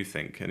it. What do you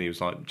think? And he was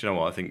like, do you know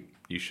what? I think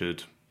you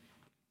should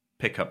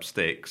pick up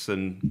sticks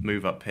and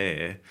move up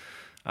here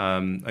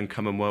and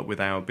come and work with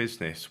our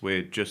business.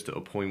 We're just at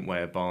a point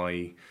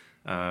whereby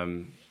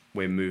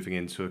we're moving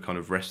into a kind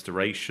of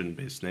restoration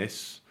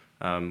business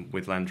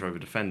with Land Rover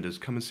Defenders.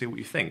 Come and see what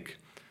you think.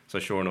 So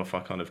sure enough,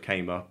 I kind of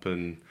came up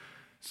and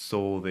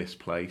saw this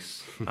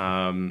place,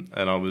 and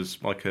I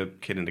was like a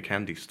kid in a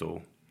candy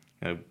store,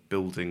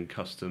 building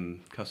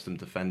custom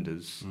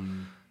Defenders.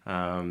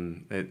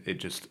 It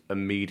just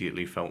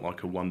immediately felt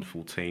like a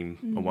wonderful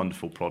team, a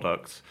wonderful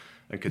product,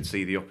 and could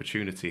see the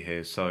opportunity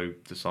here. So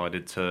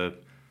decided to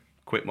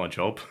quit my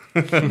job,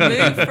 Move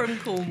from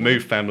Cornwall,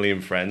 move family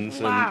and friends,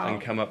 Wow.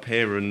 and come up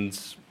here and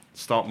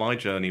start my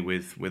journey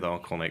with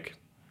Arkonik.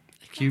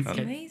 That's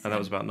amazing. And that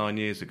was about 9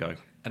 years ago.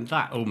 And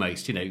that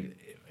almost,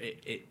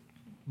 it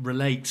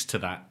relates to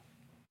that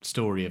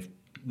story of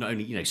not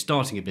only,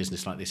 starting a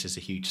business like this is a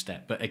huge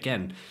step, but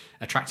again,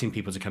 attracting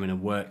people to come in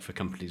and work for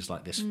companies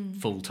like this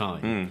full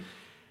time,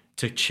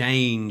 to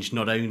change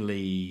not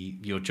only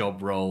your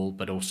job role,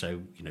 but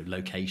also,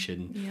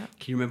 location. Yeah.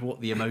 Can you remember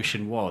what the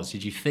emotion was?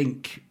 Did you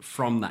think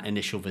from that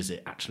initial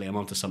visit, actually, I'm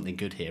onto something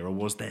good here? Or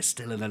was there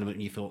still an element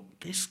and you thought,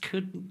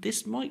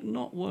 this might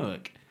not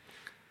work?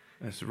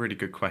 That's a really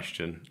good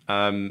question.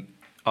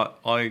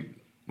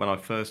 When I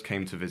first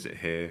came to visit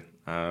here,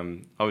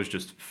 I was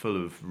just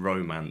full of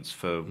romance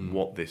for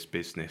what this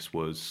business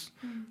was,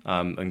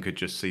 and could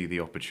just see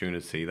the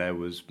opportunity. There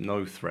was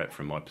no threat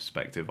from my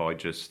perspective.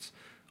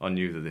 I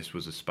knew that this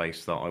was a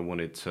space that I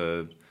wanted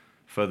to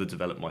further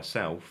develop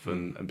myself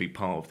and be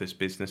part of this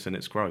business and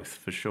its growth,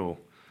 for sure.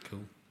 Cool.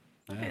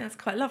 I think that's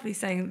quite lovely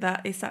saying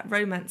that it's that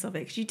romance of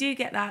it, because you do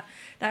get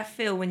that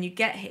feel when you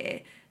get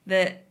here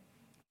that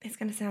it's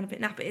going to sound a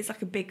bit nappy. It's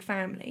like a big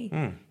family.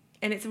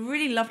 And it's a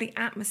really lovely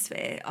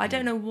atmosphere. I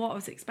don't know what I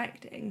was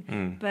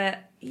expecting,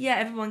 but yeah,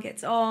 everyone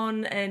gets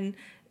on and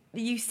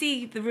you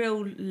see the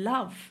real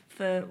love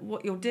for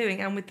what you're doing.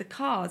 And with the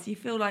cars, you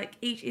feel like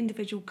each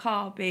individual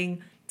car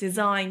being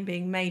designed,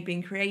 being made,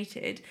 being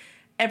created,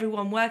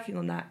 everyone working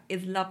on that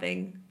is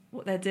loving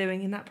what they're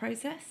doing in that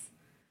process.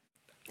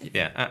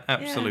 Yeah,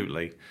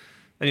 absolutely.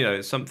 And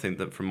it's something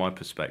that, from my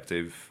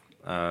perspective,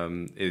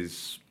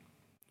 is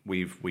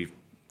we've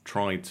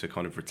tried to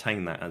kind of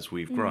retain that as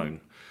we've grown.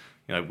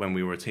 When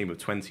we were a team of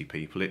 20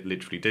 people, it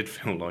literally did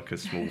feel like a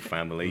small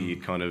family.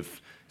 You'd kind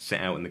of sit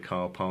out in the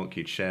car park,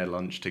 you'd share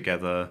lunch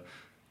together,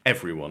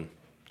 everyone,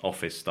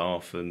 office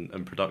staff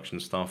and production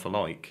staff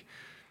alike.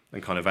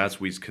 And kind of as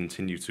we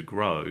continue to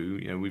grow,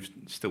 we've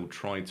still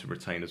tried to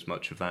retain as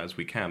much of that as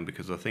we can,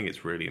 because I think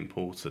it's really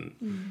important.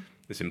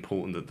 It's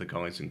important that the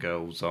guys and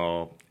girls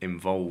are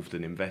involved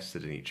and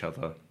invested in each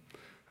other,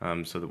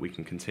 so that we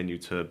can continue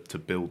to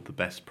build the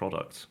best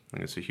product. I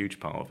think it's a huge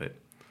part of it.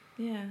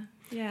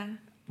 Yeah.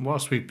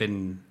 Whilst we've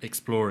been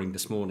exploring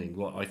this morning,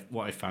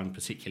 what I found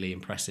particularly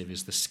impressive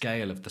is the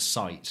scale of the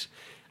site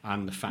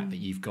and the fact that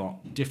you've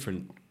got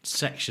different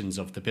sections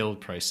of the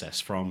build process,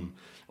 from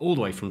all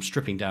the way from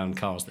stripping down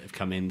cars that have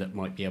come in that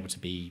might be able to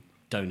be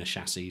donor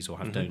chassis or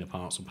have donor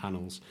parts or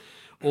panels,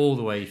 all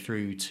the way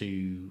through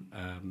to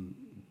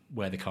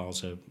where the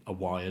cars are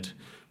wired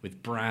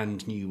with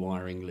brand new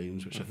wiring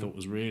looms, which I thought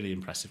was really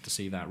impressive to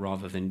see that,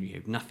 rather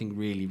than nothing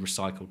really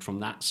recycled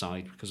from that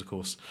side, because of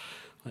course,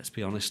 let's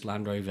be honest,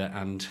 Land Rover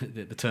and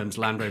the terms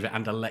Land Rover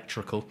and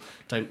electrical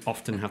don't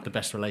often have the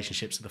best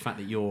relationships. So the fact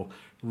that you're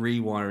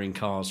rewiring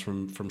cars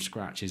from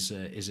scratch is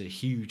a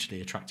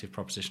hugely attractive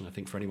proposition, I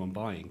think, for anyone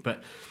buying.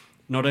 But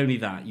not only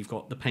that, you've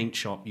got the paint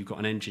shop, you've got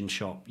an engine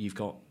shop, you've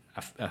got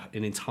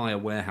an entire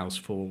warehouse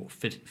for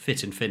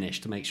fit and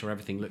finish to make sure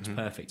everything looks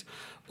perfect,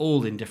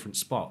 all in different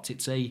spots.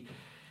 It's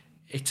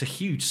a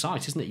huge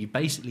site, isn't it? You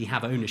basically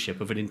have ownership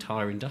of an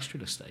entire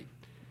industrial estate.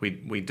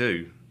 We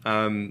do.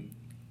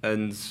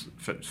 And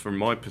from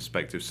my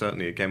perspective,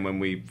 certainly, again, when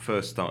we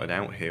first started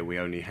out here, we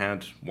only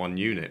had one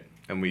unit,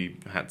 and we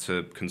had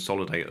to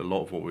consolidate a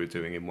lot of what we were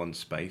doing in one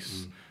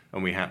space,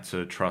 and we had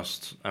to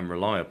trust and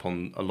rely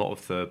upon a lot of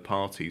third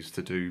parties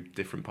to do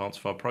different parts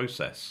of our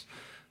process,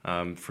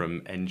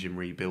 from engine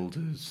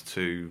rebuilders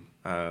to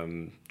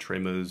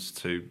trimmers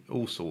to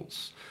all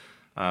sorts.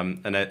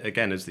 And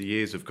again, as the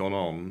years have gone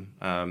on,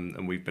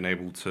 and we've been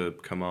able to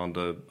command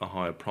a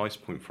higher price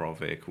point for our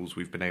vehicles,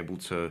 we've been able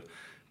to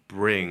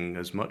bring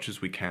as much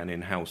as we can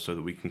in-house so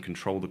that we can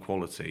control the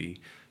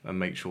quality and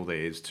make sure that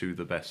it is to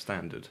the best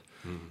standard,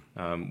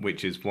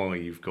 which is why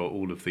you've got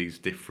all of these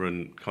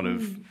different kind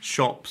of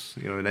shops,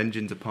 an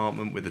engine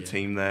department with a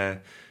team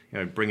there,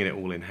 bringing it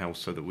all in-house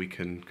so that we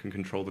can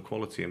control the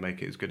quality and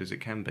make it as good as it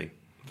can be.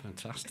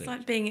 Fantastic. It's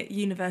like being at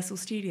Universal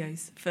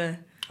Studios for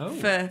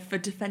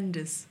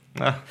Defenders.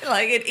 Ah.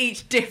 Like in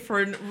each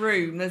different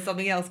room, there's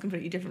something else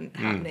completely different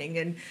happening,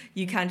 and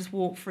you can just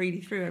walk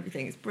freely through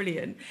everything. It's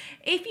brilliant.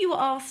 If you were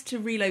asked to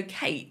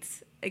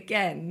relocate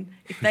again,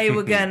 if they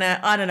were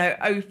gonna, I don't know,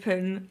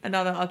 open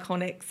another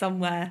Arkonik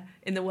somewhere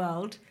in the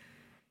world,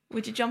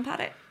 would you jump at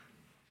it?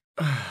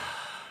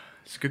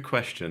 It's a good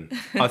question.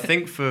 I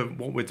think for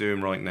what we're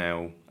doing right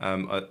now,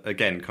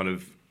 again, kind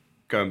of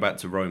going back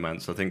to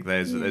romance, I think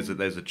there's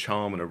a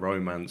charm and a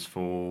romance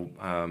for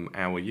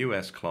our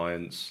US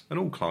clients, and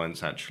all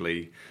clients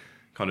actually,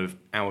 kind of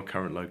our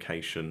current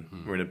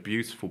location. We're in a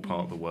beautiful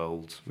part of the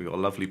world. We've got a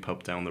lovely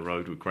pub down the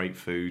road with great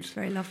food.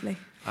 Very lovely.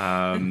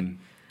 And,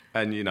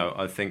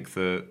 I think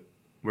that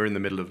we're in the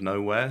middle of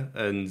nowhere.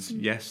 And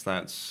yes,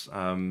 that's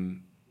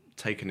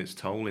taken its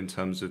toll in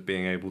terms of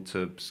being able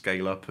to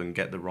scale up and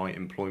get the right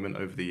employment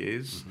over the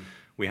years.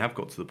 We have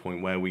got to the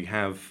point where we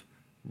have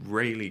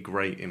really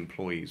great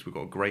employees. We've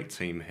got a great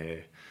team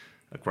here,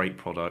 a great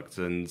product,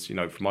 and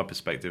from my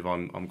perspective,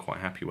 I'm quite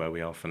happy where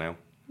we are for now.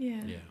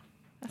 Yeah.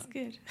 That's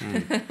good.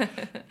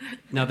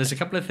 Now, there's a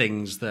couple of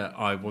things that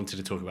I wanted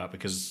to talk about,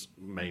 because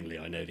mainly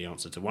I know the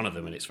answer to one of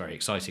them, and it's very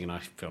exciting, and I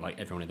feel like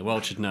everyone in the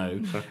world should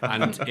know.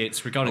 And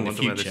it's regarding the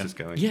future. Where this is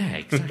going. Yeah,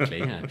 exactly.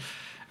 Yeah.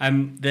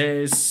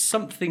 There's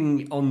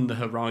something on the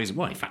horizon.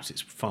 Well, in fact,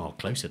 it's far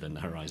closer than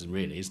the horizon,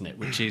 really, isn't it?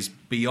 Which is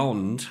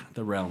beyond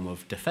the realm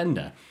of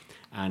Defender.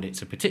 And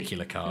it's a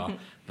particular car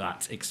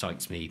that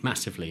excites me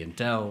massively. And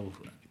Del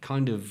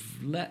kind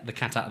of let the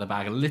cat out of the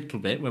bag a little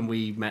bit when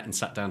we met and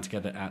sat down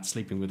together at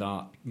Sleeping with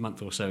Art a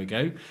month or so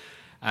ago.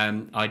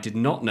 I did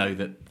not know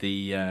that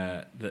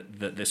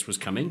that this was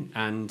coming,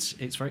 and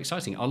it's very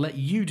exciting. I'll let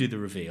you do the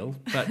reveal,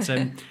 but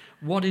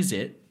what is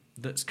it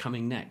that's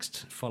coming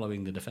next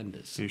following the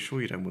Defenders? Are you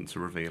sure you don't want to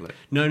reveal it?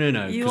 No.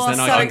 You Because are then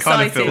so I kind of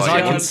excited, feel like I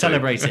John. can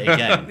celebrate it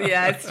again.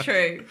 Yeah, it's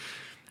true.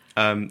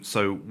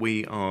 So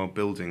we are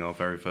building our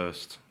very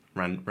first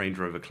Range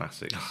Rover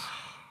Classics.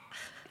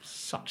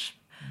 Such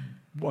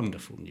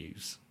wonderful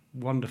news.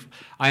 Wonderful.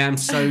 I am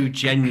so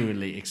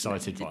genuinely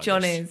excited by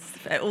John this.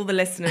 is, all the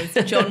listeners,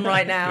 John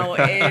right now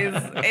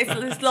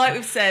it's like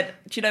we've said,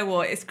 do you know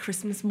what? It's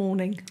Christmas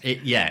morning.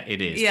 It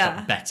is. Yeah.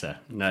 But better.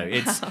 No,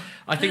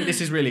 I think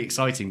this is really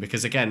exciting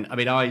because, again,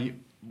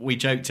 we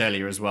joked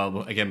earlier as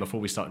well, again, before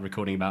we started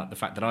recording, about the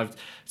fact that I've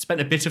spent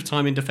a bit of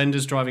time in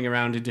Defenders driving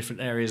around in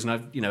different areas, and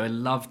I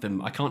love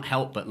them. I can't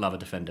help but love a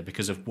Defender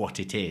because of what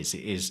it is.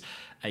 It is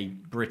a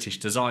British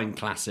design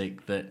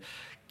classic that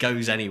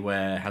goes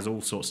anywhere, has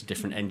all sorts of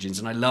different engines,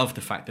 and I love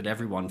the fact that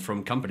everyone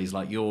from companies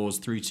like yours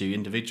through to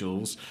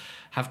individuals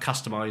have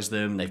customised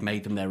them, they've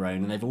made them their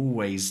own, and they've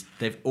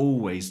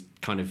always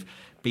kind of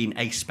been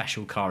a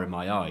special car in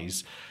my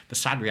eyes. The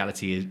sad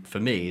reality is, for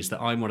me, is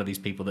that I'm one of these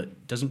people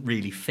that doesn't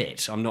really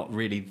fit. I'm not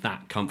really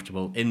that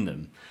comfortable in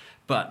them.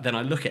 But then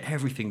I look at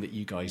everything that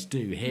you guys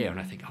do here and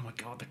I think, oh my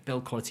God, the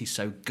build quality is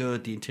so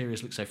good, the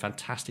interiors look so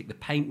fantastic, the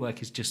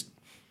paintwork is just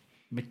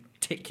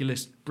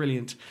meticulous,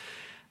 brilliant.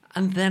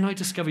 And then I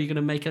discover you're going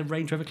to make a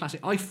Range Rover Classic.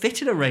 I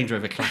fitted a Range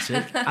Rover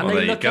Classic, and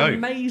they look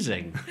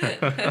amazing.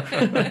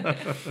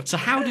 So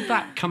how did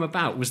that come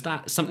about? Was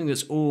that something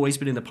that's always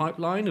been in the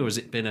pipeline, or has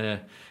it been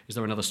is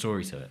there another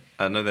story to it?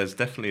 No, there's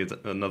definitely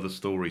another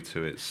story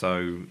to it.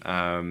 So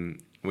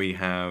we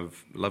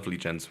have a lovely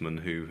gentleman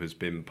who has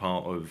been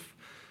part of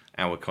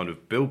our kind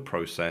of build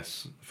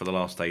process for the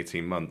last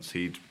 18 months.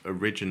 He'd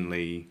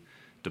originally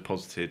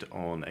deposited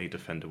on a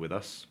Defender with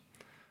us.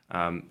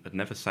 Had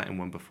never sat in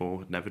one before,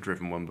 had never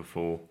driven one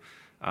before.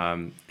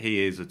 He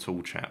is a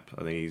tall chap.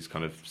 I think he's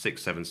kind of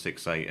 6'7",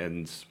 6'8",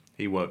 and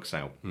he works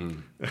out.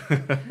 And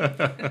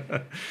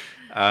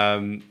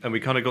we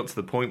kind of got to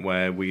the point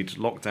where we'd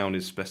locked down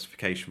his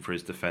specification for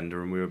his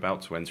Defender and we were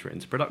about to enter it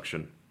into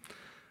production.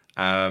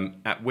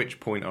 At which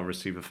point I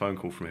received a phone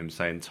call from him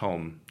saying,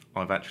 Tom,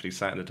 I've actually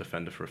sat in a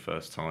Defender for the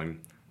first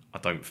time. I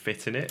don't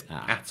fit in it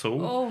at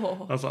all.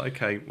 Oh. I was like,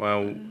 okay,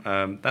 well,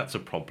 that's a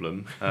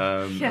problem.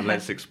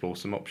 Let's explore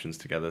some options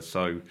together.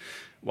 So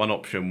one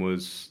option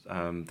was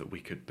that we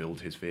could build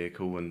his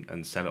vehicle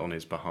and sell it on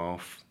his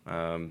behalf.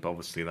 But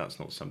obviously that's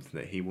not something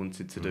that he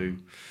wanted to do.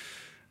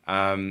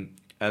 And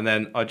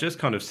then I just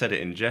kind of said it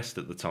in jest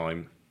at the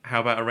time,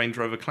 how about a Range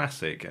Rover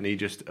Classic? And he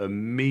just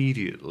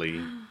immediately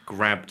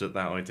grabbed at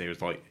that idea. He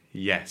was like,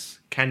 yes,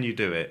 can you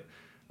do it?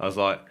 I was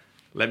like,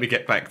 let me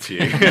get back to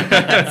you.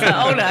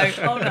 Oh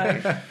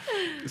no.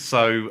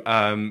 So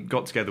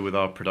got together with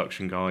our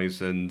production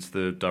guys and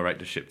the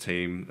directorship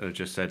team and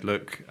just said,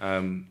 look,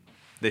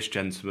 this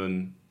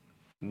gentleman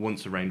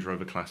wants a Range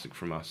Rover Classic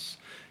from us.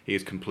 He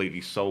is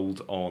completely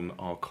sold on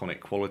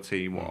Arkonik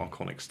quality, what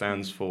Arkonik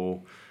stands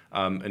for,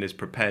 and is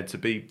prepared to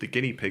be the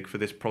guinea pig for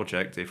this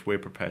project if we're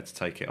prepared to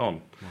take it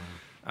on.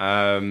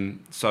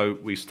 So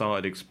we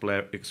started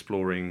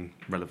exploring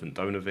relevant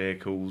donor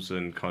vehicles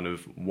and kind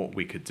of what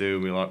we could do.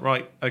 And we were like,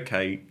 right,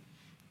 okay,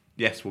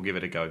 yes, we'll give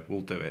it a go. We'll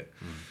do it.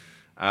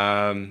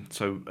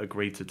 So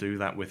agreed to do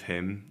that with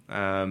him.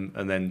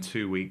 And then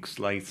 2 weeks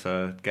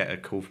later, get a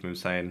call from him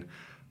saying,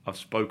 I've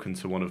spoken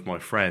to one of my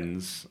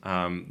friends.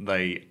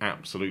 They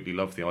absolutely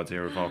love the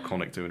idea of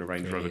Arkonik doing a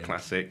Range Rover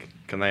Classic.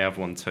 Can they have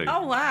one too?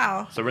 Oh,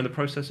 wow. So we're in the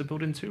process of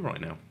building two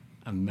right now.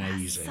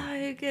 Amazing. That's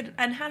so good.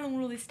 And how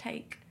long will this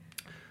take?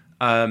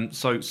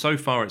 So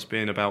far it's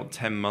been about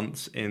 10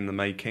 months in the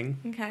making.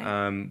 Okay.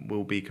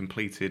 Will be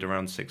completed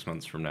around 6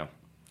 months from now.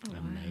 Oh,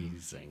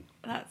 amazing.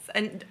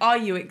 And are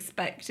you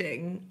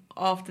expecting,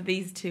 after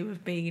these two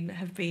have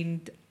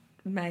been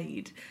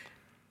made,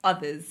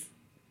 others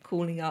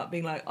calling up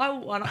being like, I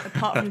want one,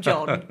 apart from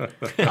John,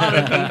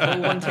 other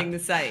people wanting the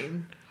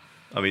same?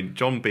 I mean,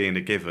 John being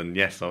a given,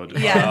 yes, I would.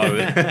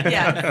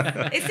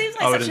 Yeah. It seems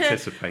like such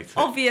an it.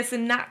 obvious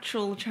and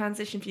natural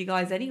transition for you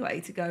guys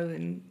anyway to go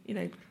and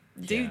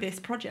do this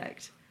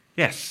project.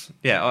 Yes,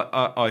 yeah,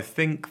 I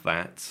think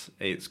that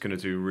it's going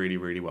to do really,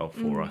 really well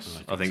for us.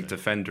 I think so.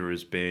 Defender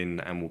has been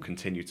and will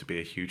continue to be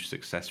a huge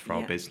success for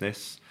our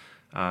business.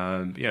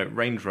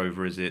 Range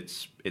Rover is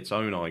its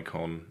own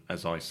icon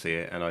as I see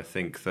it, and I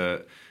think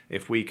that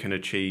if we can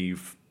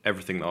achieve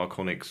everything that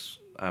Arkonik's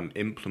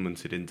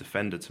implemented in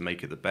Defender to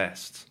make it the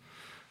best,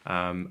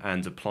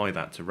 and apply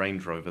that to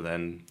Range Rover,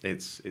 then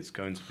it's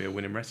going to be a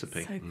winning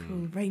recipe. So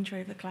cool, Range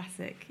Rover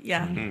Classic.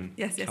 Yeah,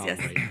 yes.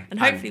 Wait. And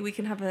hopefully we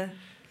can have a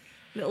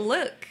little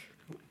look.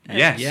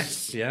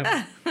 Yes,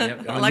 yeah.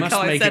 I like must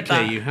how I make said it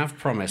clear that. you have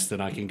promised that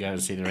I can go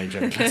and see the Range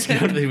Rover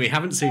Classic. We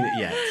haven't seen it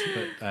yet,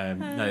 but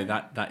no,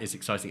 that is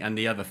exciting. And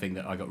the other thing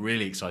that I got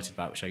really excited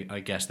about, which I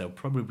guess there'll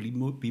probably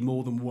be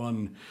more than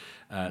one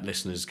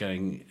listeners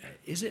going,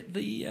 is it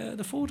the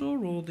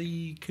 4-door or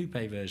the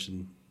coupe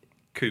version?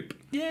 Coupe.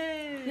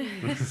 Yay!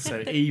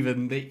 So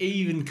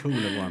even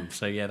cooler one.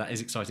 So yeah, that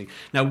is exciting.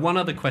 Now, one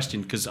other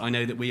question, because I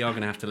know that we are going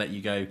to have to let you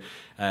go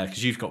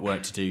because you've got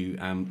work to do.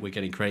 We're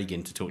getting Craig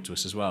in to talk to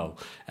us as well.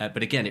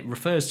 But again, it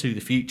refers to the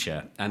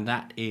future, and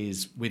that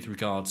is with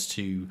regards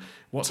to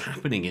what's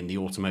happening in the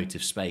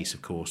automotive space,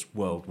 of course,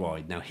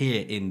 worldwide. Now,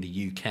 here in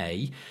the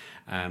UK,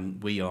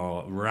 we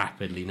are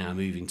rapidly now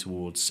moving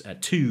towards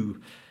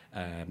two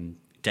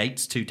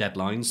dates, two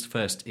deadlines. The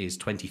first is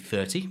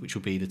 2030, which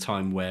will be the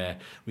time where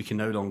we can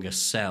no longer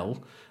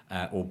sell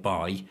or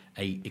buy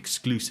a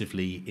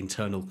exclusively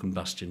internal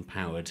combustion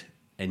powered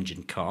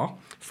engine car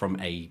from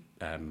a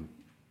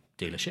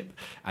dealership.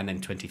 And then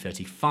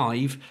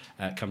 2035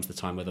 comes the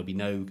time where there'll be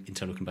no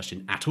internal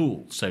combustion at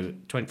all. So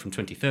from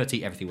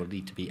 2030, everything will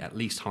need to be at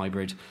least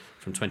hybrid.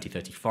 From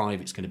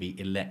 2035, it's going to be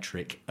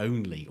electric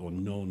only or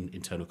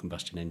non-internal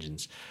combustion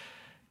engines.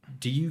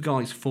 Do you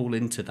guys fall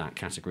into that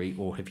category,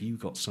 or have you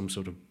got some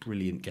sort of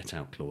brilliant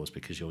get-out clause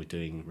because you're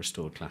doing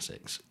restored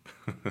classics?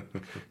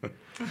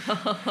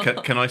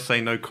 Can I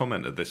say no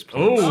comment at this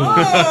point?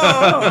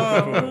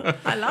 Oh,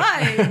 I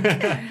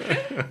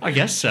like. I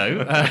guess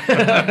so.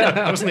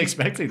 I wasn't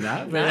expecting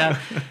that. But,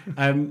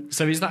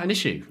 so is that an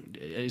issue?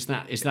 Is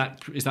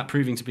that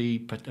proving to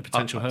be a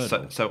potential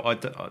hurdle? So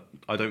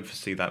I don't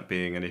foresee that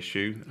being an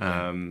issue.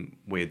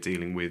 We're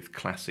dealing with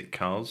classic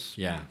cars.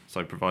 Yeah.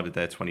 So provided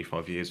they're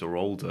 25 years or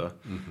older,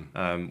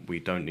 we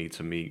don't need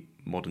to meet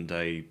modern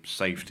day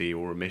safety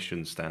or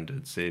emission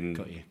standards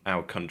in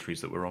our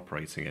countries that we're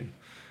operating in.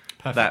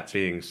 Perfect. That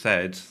being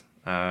said,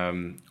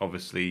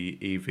 obviously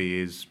EV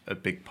is a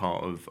big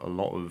part of a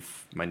lot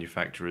of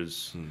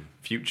manufacturers'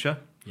 future.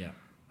 Yeah.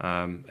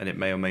 And it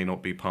may or may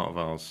not be part of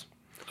ours.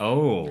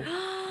 Oh.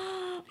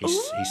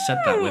 He said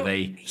that with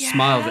a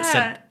smile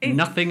that said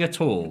nothing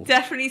at all.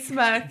 Definitely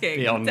smirking.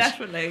 Beyond.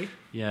 Definitely.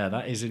 Yeah,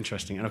 that is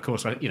interesting. And of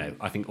course, I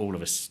think all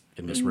of us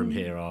in this room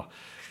here are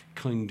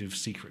kind of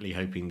secretly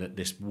hoping that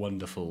this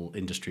wonderful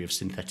industry of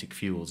synthetic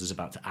fuels is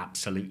about to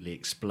absolutely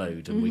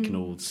explode, and we can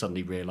all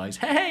suddenly realise,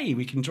 hey,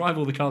 we can drive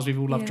all the cars we've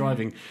all loved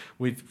driving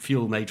with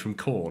fuel made from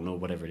corn or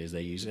whatever it is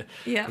they use,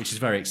 which is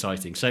very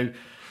exciting. So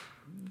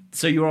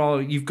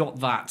you've got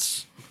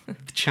that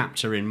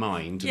chapter in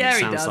mind, and it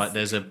sounds like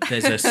there's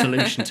a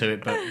solution to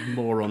it, but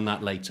more on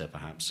that later,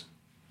 perhaps.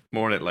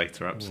 More on it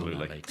later, absolutely.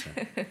 More on that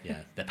later. Yeah,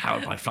 they're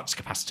powered by flux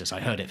capacitors. I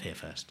heard it here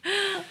first.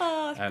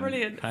 Oh, that's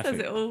brilliant. Perfect. Says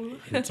it all.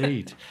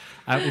 Indeed.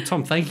 Well,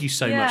 Tom, thank you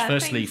so much.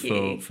 Firstly,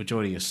 thank for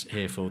joining us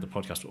here for the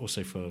podcast, but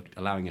also for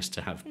allowing us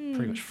to have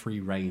pretty much free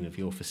reign of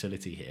your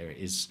facility here. It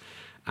is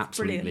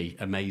absolutely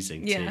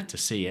amazing to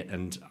see it,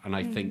 and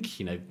I think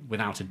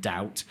without a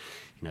doubt,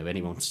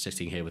 anyone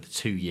sitting here with a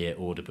 2-year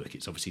order book,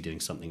 it's obviously doing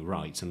something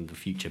right, and the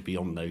future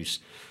beyond those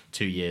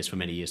 2 years for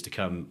many years to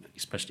come,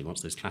 especially once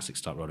those classics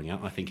start rolling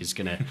out, I think is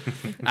going to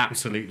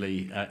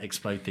absolutely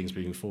explode things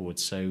moving forward.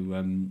 So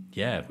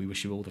we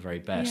wish you all the very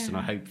best, and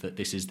I hope that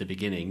this is the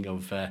beginning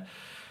of a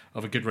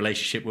good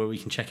relationship where we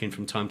can check in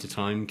from time to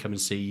time, come and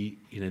see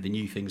the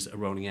new things that are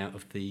rolling out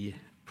of the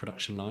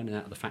production line and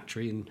out of the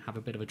factory, and have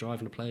a bit of a drive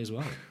and a play as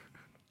well.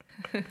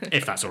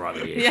 If that's all right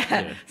with you.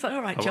 Yeah. It's like,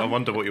 all right, John. I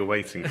wonder what you're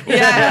waiting for.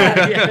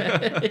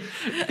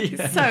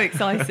 So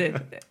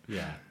excited.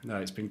 Yeah.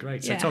 No, it's been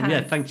great. So Tom,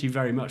 thank you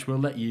very much. We'll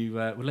let you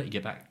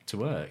get back to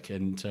work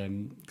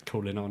and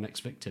call in our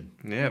next victim.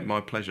 Yeah,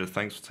 my pleasure.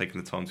 Thanks for taking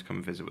the time to come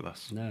and visit with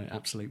us. No,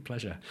 absolute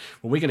pleasure.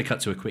 Well, we're going to cut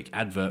to a quick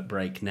advert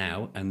break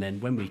now, and then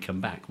when we come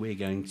back, we're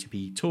going to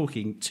be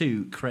talking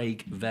to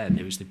Craig Venn,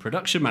 who is the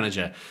production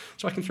manager,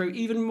 so I can throw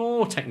even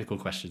more technical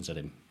questions at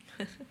him.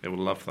 They will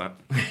love that.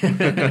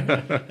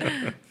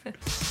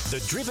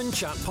 The Driven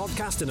Chat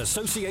podcast in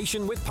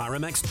association with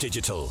Paramex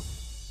Digital.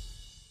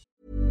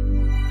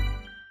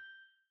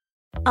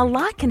 A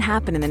lot can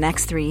happen in the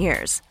next 3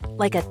 years.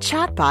 Like a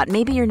chatbot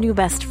may be your new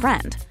best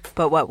friend.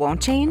 But what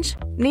won't change?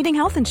 Needing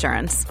health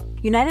insurance.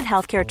 United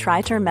Healthcare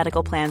Tri-Term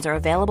Medical Plans are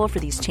available for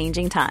these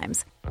changing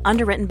times.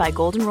 Underwritten by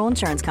Golden Rule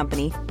Insurance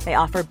Company, they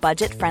offer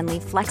budget-friendly,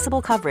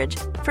 flexible coverage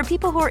for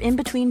people who are in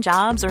between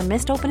jobs or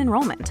missed open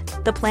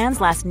enrollment. The plans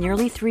last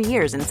nearly 3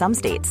 years in some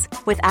states,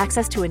 with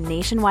access to a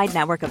nationwide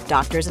network of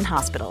doctors and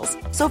hospitals.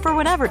 So for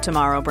whatever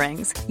tomorrow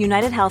brings,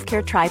 United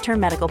Healthcare Tri-Term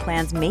Medical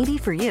Plans may be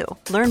for you.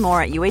 Learn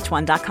more at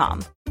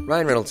uh1.com.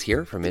 Ryan Reynolds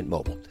here from Mint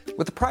Mobile.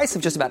 With the price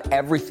of just about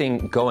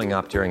everything going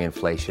up during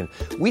inflation,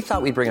 we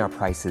thought we'd bring our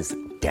prices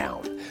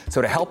down.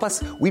 So to help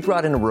us, we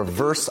brought in a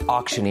reverse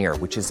auctioneer,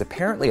 which is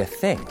apparently a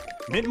thing.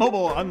 Mint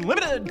Mobile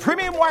Unlimited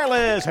Premium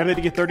Wireless. How to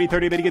get 30,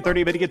 30, bit to get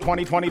 30, bit to get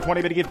 20, 20,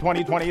 20, bit to get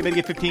 20, 20, bit to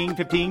get 15,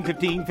 15,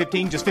 15,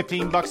 15, just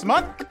 $15 a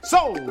month?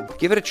 Sold!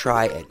 Give it a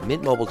try at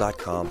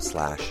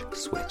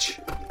mintmobile.com/switch.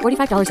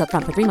 $45 up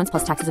front for 3 months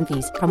plus taxes and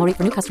fees. Promo rate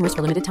for new customers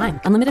for limited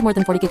time. Unlimited more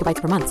than 40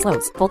 gigabytes per month.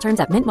 Slows full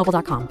terms at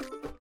mintmobile.com.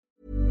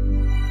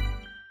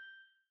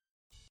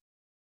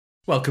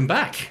 Welcome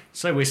back.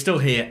 So we're still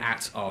here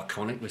at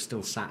Arkonik. We're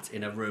still sat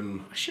in a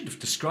room. I should have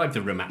described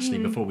the room actually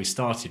before we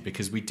started,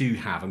 because we do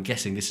have, I'm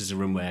guessing this is a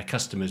room where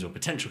customers or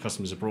potential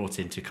customers are brought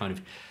in to kind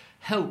of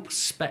help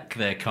spec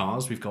their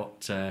cars. We've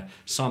got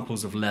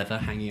samples of leather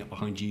hanging up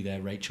behind you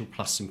there, Rachel,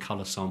 plus some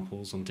colour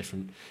samples on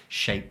different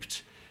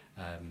shapes,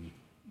 I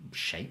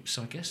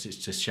guess.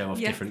 It's to show off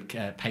different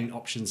paint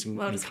options and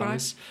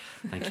colours.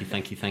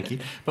 Thank you.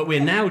 But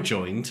we're now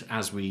joined,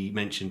 as we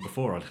mentioned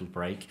before our little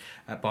break,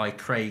 by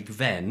Craig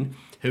Venn,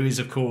 who is,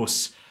 of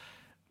course,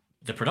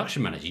 the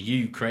production manager.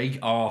 You, Craig,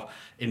 are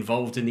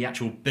involved in the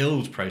actual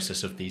build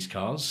process of these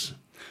cars.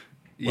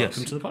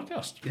 Welcome to the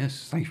podcast.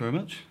 Yes, thank you very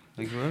much.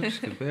 Thank you very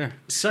much. Good to be here.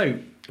 So,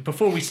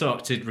 before we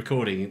started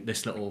recording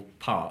this little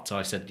part,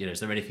 I said,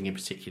 is there anything in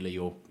particular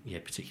you're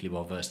particularly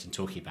well versed in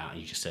talking about? And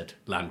you just said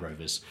Land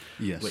Rovers,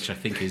 which I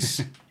think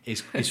is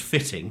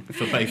fitting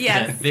for both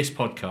this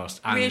podcast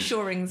and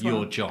reassuring as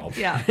your well. job.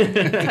 Yeah,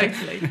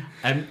 totally.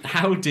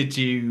 How did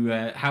you?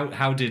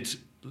 How did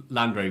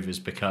Land Rovers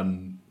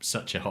become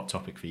such a hot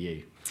topic for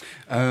you?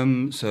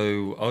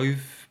 So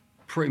I've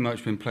pretty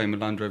much been playing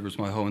with Land Rovers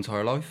my whole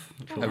entire life.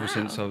 Ever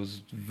since I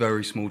was a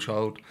very small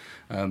child.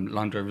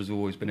 Land Rovers have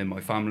always been in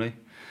my family.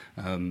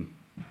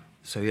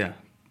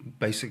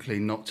 Basically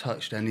not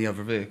touched any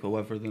other vehicle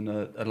other than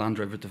a Land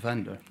Rover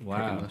Defender. Wow.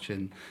 Pretty much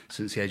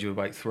since the age of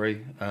about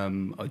 3.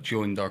 I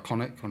joined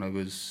Arkonik when I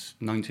was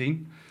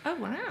 19. Oh,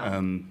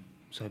 wow.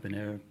 So I've been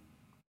here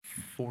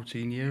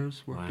 14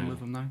 years working with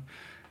them now.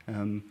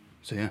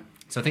 So yeah.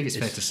 So I think it's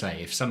fair to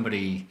say if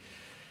somebody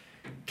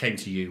came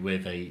to you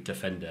with a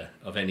Defender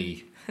of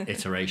any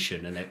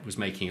iteration and it was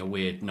making a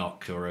weird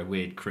knock or a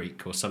weird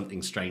creak or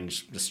something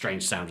strange, the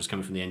strange sound was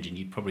coming from the engine,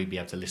 you'd probably be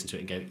able to listen to it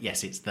and go,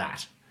 yes, it's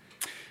that.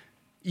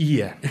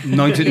 Yeah,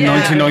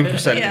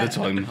 99% of the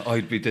time,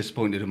 I'd be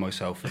disappointed in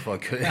myself if I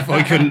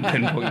couldn't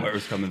pinpoint where it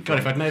was coming from. God,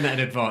 if I'd known that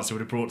in advance, I would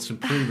have brought some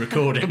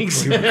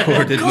pre-recordings.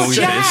 Pre-recorded noises.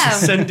 Yeah.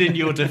 Send in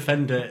your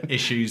Defender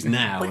issues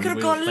now. We and could have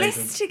we'll got a play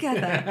list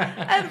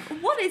together.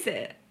 What is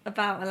it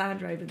about a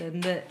Land Rover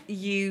then that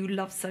you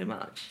love so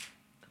much?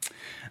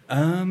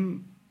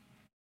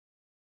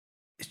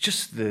 It's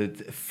just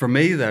for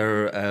me,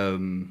 they're a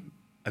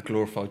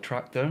glorified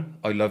tractor.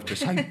 I love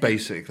just how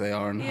basic they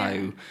are and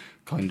how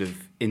kind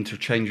of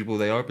interchangeable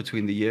they are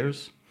between the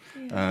years.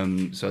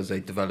 So as they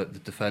developed the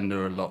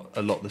Defender, a lot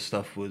of the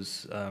stuff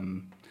was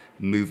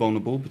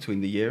move-onable between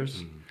the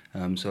years.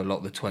 So a lot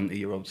of the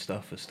 20-year-old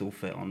stuff is still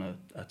fit on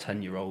a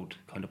 10-year-old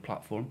kind of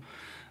platform.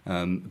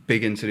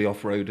 Big into the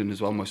off-roading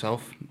as well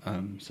myself.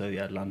 So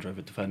yeah, Land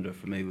Rover Defender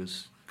for me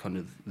was kind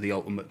of the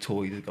ultimate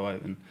toy to go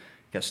out and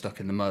get stuck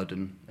in the mud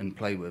and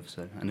play with.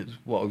 So, and it's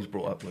what I was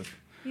brought up with.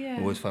 Yeah.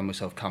 I always found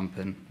myself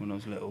camping when I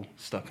was little,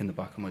 stuck in the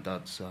back of my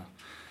dad's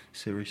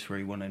Series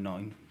 3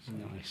 109. So.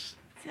 Nice.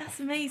 See, that's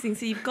amazing.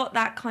 So you've got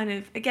that kind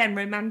of, again,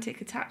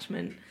 romantic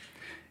attachment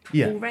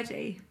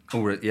already.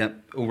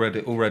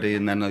 Already,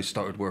 and then I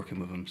started working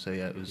with them. So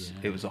yeah,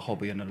 it was a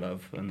hobby and a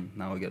love, and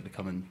now I get to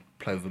come and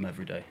play with them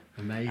every day.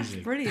 Amazing.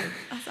 That's brilliant.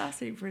 That's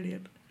absolutely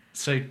brilliant.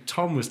 So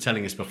Tom was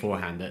telling us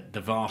beforehand that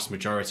the vast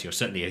majority, or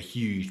certainly a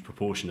huge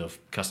proportion of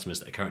customers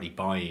that are currently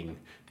buying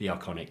the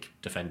Arkonik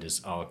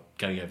Defenders are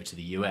going over to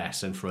the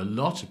US. And for a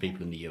lot of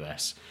people in the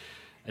US,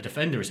 a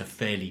Defender is a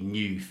fairly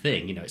new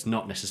thing. You know, it's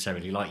not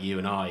necessarily like you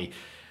and I,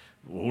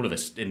 all of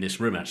us in this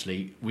room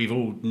actually, we've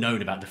all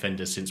known about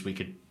Defenders since we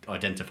could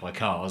identify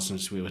cars,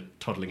 since we were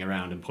toddling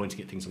around and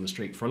pointing at things on the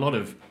street. For a lot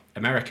of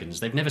Americans,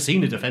 they've never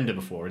seen a Defender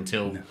before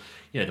until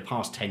the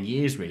past 10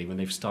 years really, when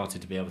they've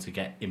started to be able to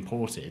get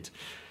imported.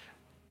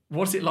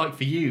 What's it like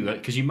for you?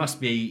 Because you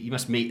must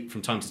meet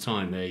from time to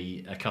time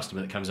a customer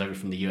that comes over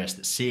from the US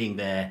that's seeing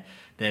their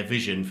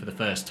vision for the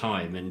first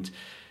time, and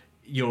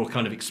you're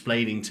kind of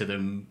explaining to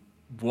them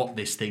what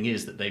this thing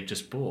is that they've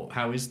just bought.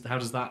 How does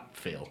that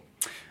feel?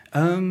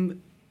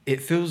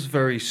 It feels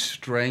very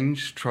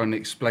strange trying to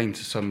explain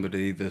to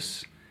somebody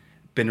that's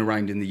been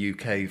around in the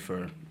UK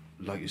for,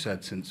 like you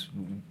said, since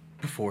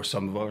before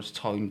some of ours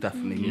time,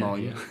 definitely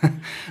mine.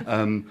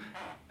 Yeah.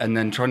 And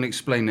then trying to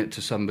explain it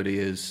to somebody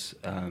is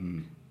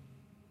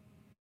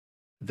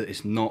that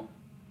it's not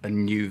a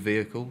new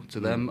vehicle to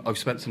them. I've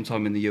spent some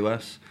time in the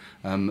US,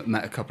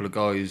 met a couple of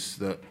guys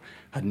that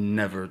had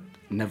never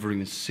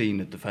even seen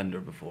a Defender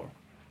before.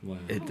 Wow.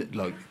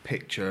 Like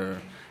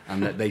picture,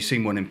 and that they've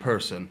seen one in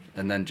person,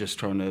 and then just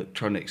trying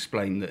to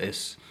explain that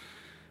it's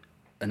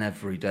an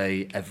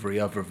everyday, every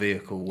other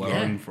vehicle where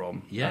I'm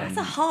from. Yeah, that's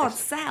a hard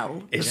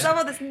sell. For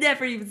someone that's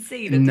never even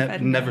seen a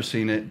Defender. Never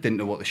seen it, didn't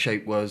know what the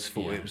shape was,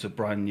 thought it was a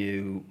brand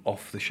new,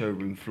 off the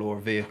showroom floor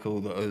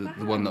vehicle, the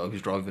one that I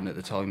was driving at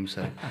the time.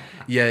 So,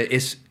 yeah,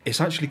 it's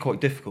actually quite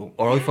difficult,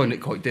 or I find it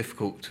quite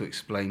difficult to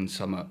explain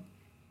something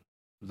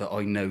that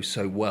I know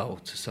so well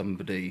to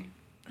somebody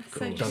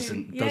So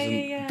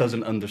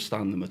doesn't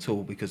understand them at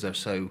all, because they're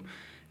so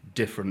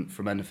different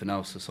from anything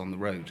else that's on the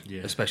road,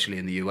 especially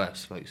in the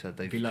US. Like you said,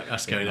 they'd be like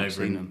us going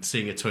over and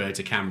seeing a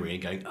Toyota Camry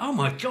and going, "Oh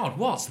my God,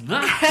 what's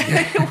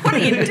that? What are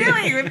you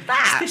doing with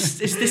that? Is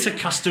this a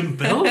custom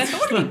build?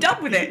 What have you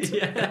done with it?"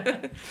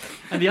 Yeah.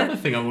 And the other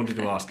thing I wanted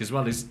to ask as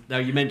well is, now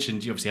you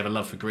mentioned you obviously have a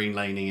love for green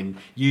laning and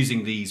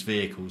using these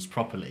vehicles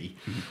properly.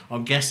 Mm-hmm.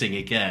 I'm guessing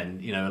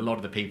again, a lot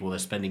of the people that are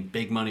spending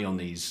big money on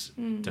these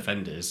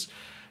Defenders,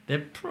 they're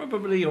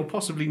probably or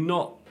possibly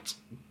not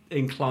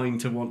inclined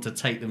to want to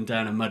take them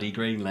down a muddy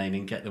green lane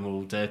and get them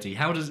all dirty.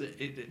 How does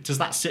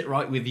that sit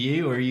right with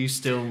you, or do you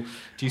still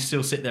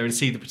sit there and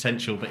see the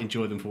potential but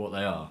enjoy them for what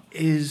they are?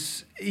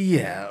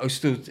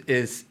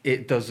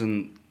 It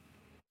doesn't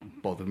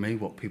bother me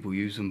what people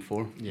use them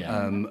for.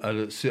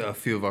 A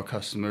few of our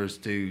customers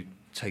do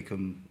take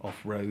them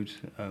off road.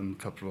 A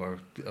couple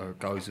of our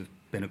guys have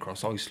been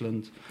across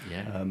Iceland,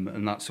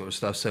 and that sort of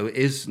stuff. So it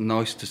is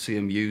nice to see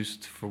them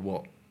used for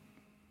what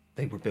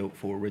they were built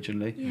for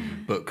originally,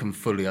 but can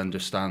fully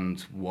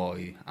understand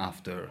why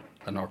after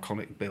an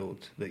Arkonik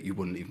build that you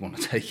wouldn't even want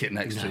to take it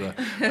next to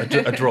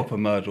a drop of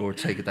mud or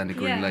take it down a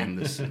green lane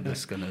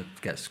that's going to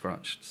get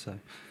scratched. So,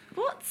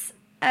 what's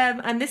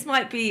and this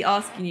might be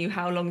asking you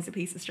how long is a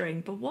piece of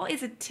string, but what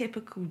is a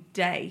typical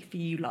day for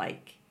you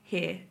like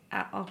here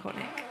at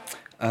Arkonik?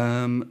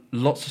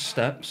 Lots of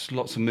steps,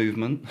 lots of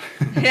movement.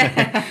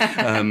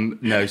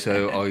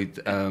 So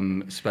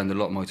I'd spend a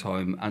lot of my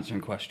time answering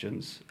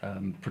questions,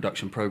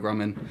 production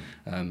programming,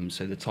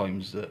 so the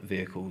times that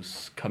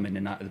vehicles come in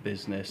and out of the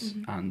business,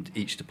 and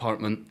each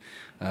department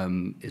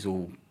is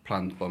all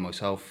planned by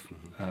myself.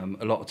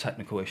 A lot of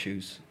technical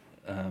issues,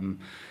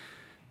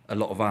 a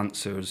lot of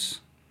answers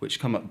which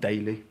come up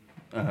daily.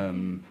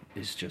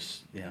 It's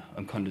just,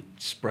 I'm kind of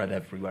spread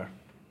everywhere.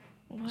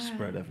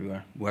 spread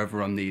everywhere.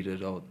 Wherever I'm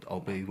needed,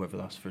 I'll be, whether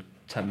that's for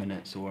 10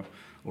 minutes or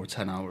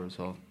 10 hours.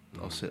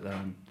 I'll sit there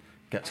and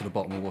get to the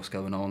bottom of what's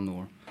going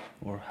on,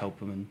 or help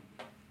them in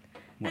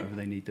whatever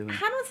they need doing.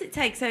 How long does it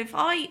take? So if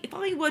I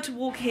were to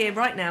walk here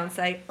right now and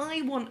say,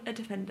 I want a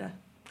Defender,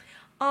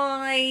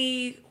 how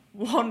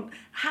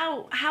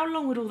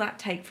long would all that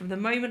take from the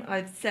moment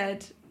I've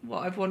said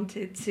what I've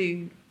wanted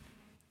to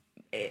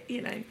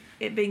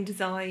it being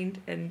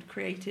designed and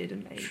created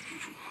and made?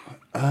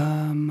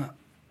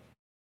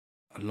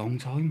 A long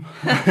time.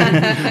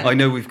 I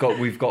know we've got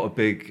a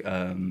big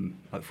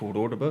forward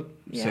order book.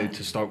 Yeah. So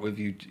to start with,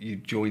 you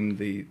join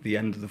the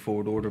end of the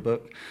forward order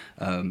book.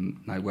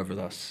 Now whether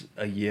that's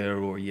a year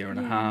or a year and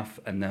a half,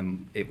 and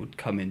then it would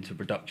come into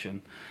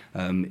production.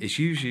 It's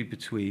usually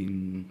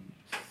between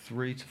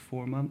 3 to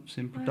 4 months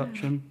in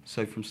production.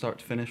 So from start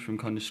to finish, from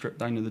kind of strip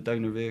down of the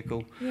donor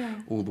vehicle,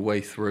 all the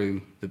way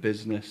through the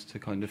business to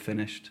kind of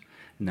finished,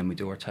 and then we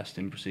do our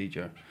testing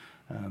procedure,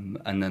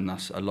 and then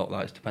that's a lot of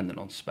that is dependent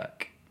on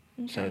spec.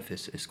 Okay. So if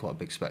it's quite a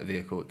big spec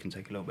vehicle, it can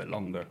take a little bit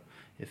longer.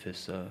 If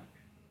it's a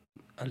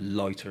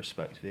lighter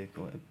spec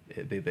vehicle,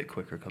 it'd be a bit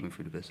quicker coming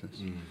through the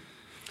business.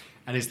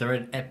 And is there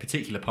a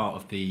particular part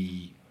of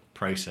the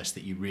process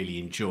that you really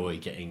enjoy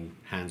getting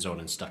hands-on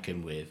and stuck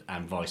in with,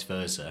 and vice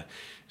versa?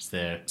 Is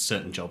there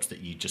certain jobs that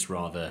you just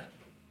rather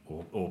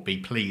or be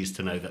pleased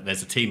to know that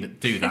there's a team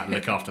that do that,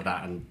 look after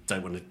that, and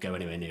don't want to go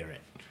anywhere near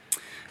it?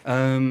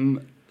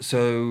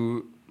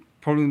 So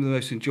probably the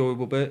most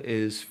enjoyable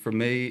bit for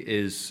me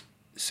is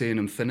seeing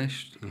them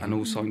finished and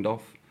all signed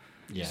off.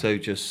 Yeah. So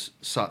just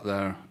sat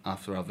there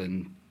after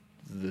having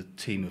the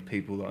team of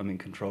people that I'm in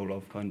control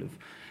of kind of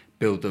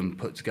build them,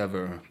 put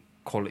together,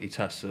 quality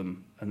test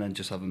them, and then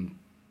just have them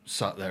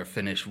sat there,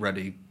 finished,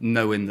 ready,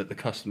 knowing that the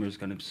customer is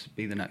going to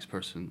be the next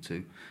person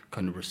to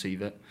kind of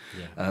receive it.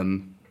 Yeah.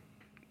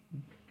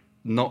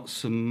 Not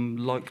some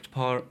liked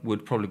part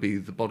would probably be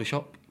the body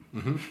shop.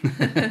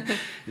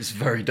 It's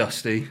very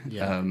dusty.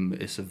 Yeah.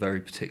 It's a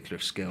very particular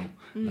skill.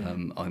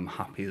 I'm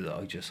happy that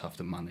I just have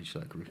to manage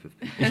that group of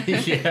people.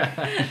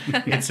 Yeah,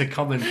 it's a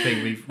common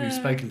thing. We've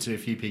spoken to a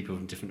few people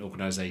from different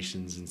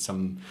organisations and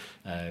some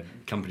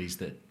companies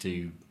that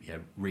do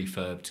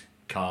refurbed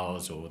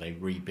cars, or they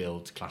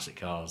rebuild classic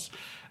cars,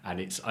 and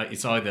it's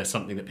either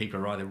something that people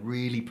are either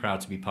really proud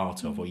to be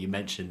part of, or you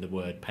mention the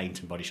word paint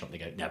and body shop and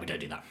they go, no, we don't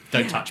do that,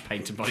 don't touch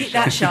paint and body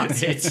keep shop.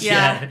 That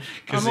shut.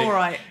 I'm all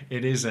right.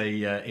 It is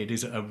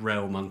a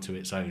realm unto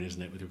its own,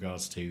 isn't it, with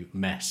regards to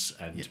mess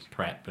and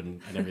prep and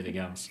everything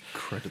else.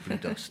 Incredibly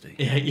dusty.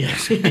 Yeah,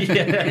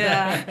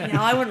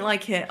 I wouldn't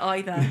like it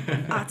either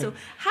at all.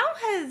 How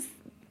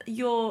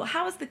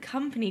has the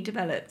company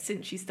developed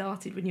since you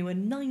started when you were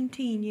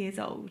 19 years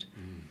old?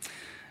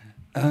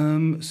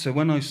 So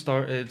when I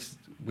started,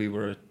 we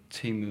were a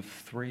team of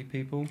 3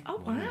 people.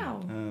 Oh,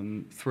 wow.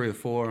 3 or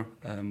 4.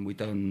 We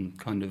done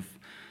kind of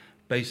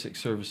basic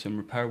service and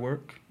repair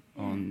work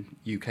on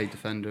UK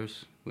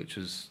Defenders, which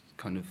is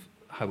kind of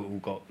how it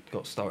all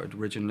got started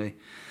originally.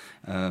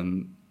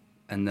 And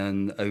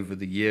then over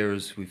the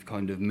years, we've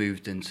kind of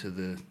moved into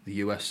the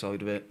US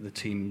side of it. The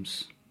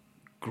team's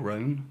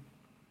grown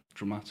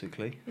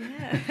dramatically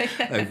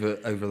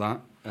over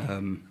that. I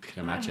can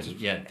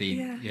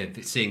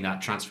imagine. Seeing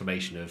that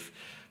transformation of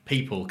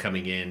people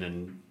coming in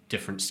and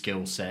different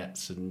skill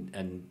sets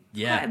and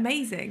quite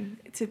amazing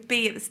to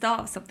be at the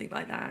start of something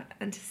like that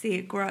and to see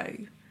it grow.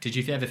 Did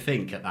you ever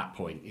think at that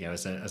point,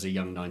 as a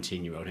young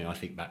 19-year-old, I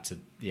think back to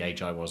the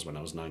age I was when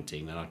I was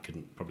 19, and I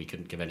probably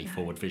couldn't give any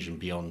forward vision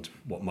beyond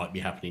what might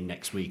be happening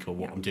next week or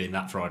what I'm doing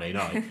that Friday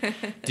night.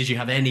 Did you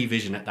have any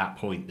vision at that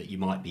point that you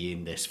might be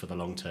in this for the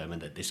long term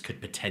and that this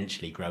could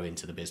potentially grow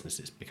into the business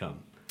it's become?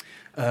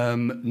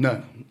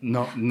 No,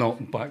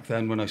 not back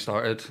then when I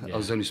started. I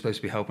was only supposed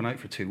to be helping out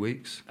for 2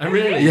 weeks. Oh,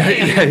 really?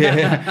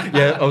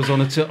 Yeah. I was on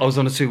a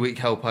 2-week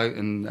help out,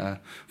 and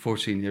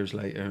 14 years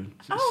later,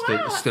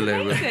 still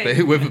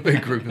here with a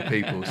big group of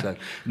people. So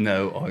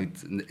no,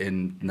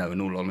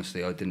 in all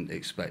honesty, I didn't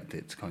expect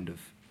it to kind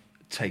of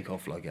take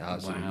off like it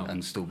has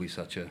and still be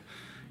such a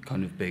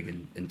kind of big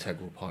and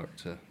integral part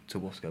to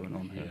what's going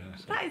on here.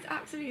 So. That is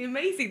absolutely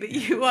amazing that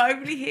you were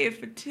only here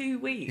for 2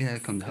 weeks. Yeah,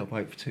 come to help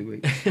out for 2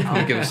 weeks.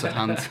 Give us a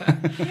hand.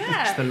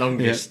 Yeah. It's the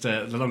longest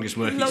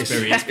working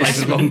experience.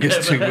 It's the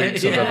longest 2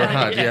 weeks I've ever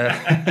had,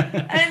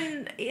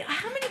 And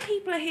how many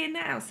people are here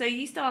now? So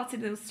you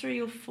started, there was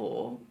 3 or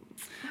 4.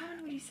 How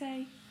many would you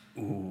say?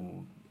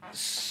 Ooh,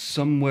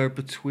 somewhere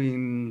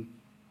between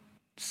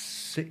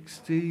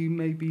 60,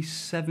 maybe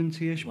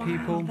 70-ish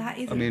people. That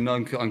is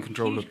I'm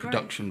control of the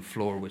production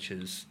floor, which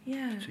is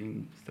Yeah.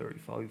 between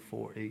 35,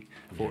 40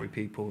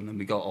 people, and then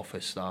we got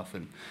office staff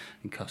and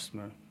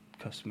customer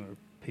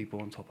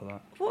people on top of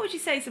that. What would you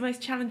say is the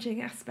most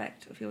challenging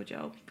aspect of your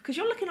job? Because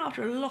you're looking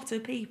after a lot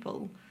of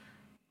people.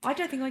 I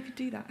don't think I could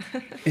do that.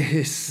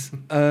 It's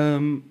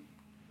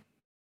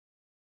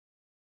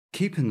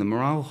keeping the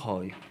morale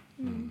high.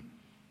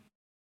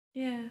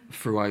 Yeah.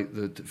 Throughout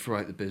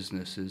the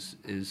business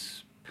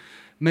is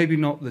maybe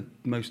not the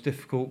most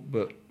difficult,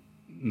 but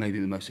maybe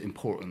the most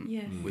important,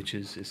 Yes. which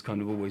is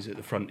kind of always at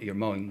the front of your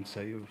mind.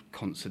 So you're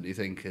constantly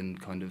thinking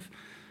kind of,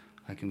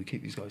 how can we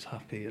keep these guys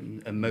happy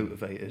and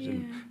motivated?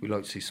 And we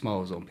like to see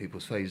smiles on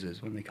people's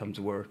faces when they come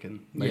to work,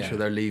 and make sure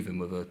they're leaving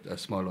with a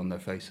smile on their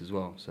face as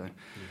well. So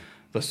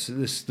this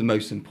is the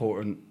most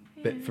important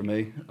bit for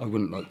me. I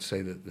wouldn't like to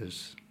say that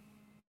there's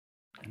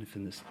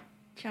anything that's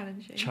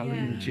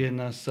challenging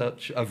as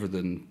such, other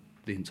than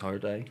the entire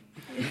day.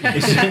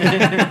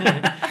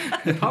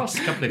 The past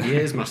couple of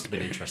years must have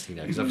been interesting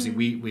though, because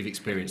obviously we've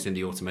experienced in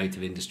the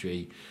automotive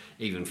industry,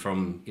 even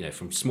from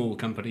small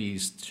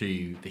companies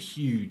to the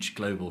huge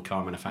global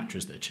car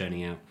manufacturers that are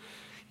churning out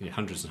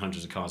hundreds and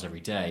hundreds of cars every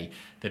day.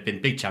 There've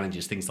been big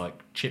challenges, things like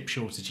chip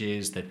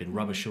shortages, there've been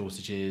rubber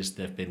shortages,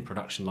 there've been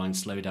production line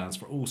slowdowns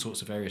for all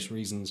sorts of various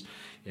reasons.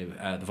 The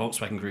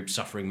Volkswagen Group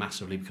suffering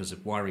massively because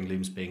of wiring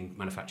looms being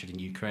manufactured in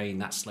Ukraine,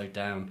 that's slowed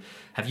down.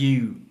 Have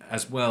you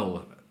as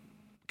well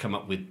come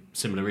up with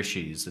similar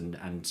issues and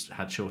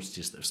had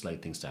shortages that have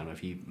slowed things down, or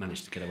have you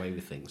managed to get away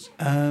with things?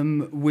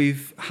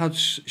 We've had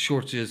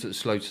shortages that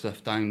slowed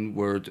stuff down.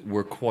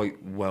 We're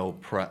quite well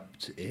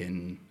prepped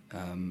in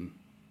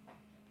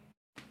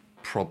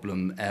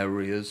problem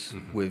areas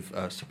with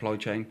supply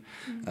chain.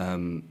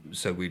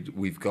 So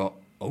we've got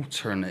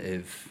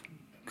alternative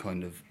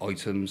kind of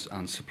items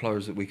and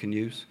suppliers that we can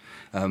use.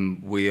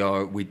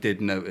 We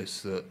did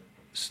notice that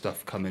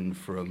stuff coming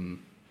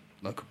from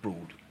like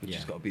abroad, which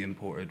has got to be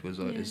imported,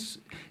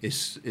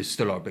 is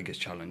still our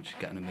biggest challenge,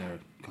 getting them there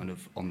kind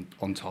of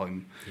on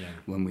time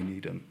when we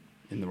need them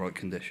in the right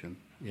condition.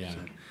 Yeah.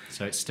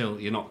 So it's still,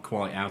 you're not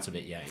quite out of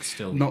it yet. It's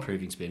still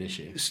proving to be an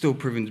issue. It's still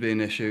proving to be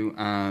an issue.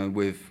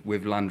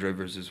 With Land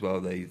Rovers as well,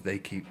 they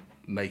keep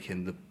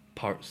making the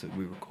parts that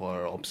we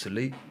require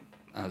obsolete.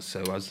 As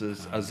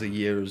the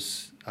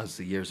years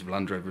of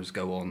Land Rovers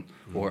go on,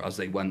 or as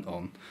they went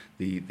on,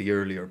 the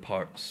earlier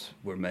parts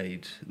were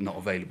made not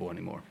available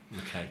anymore.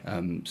 Okay.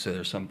 So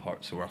there's some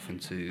parts that we're having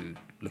to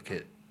look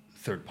at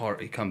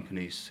third-party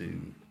companies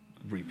to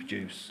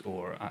reproduce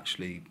or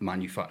actually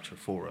manufacture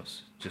for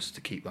us, just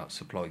to keep that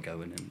supply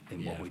going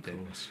in what we do.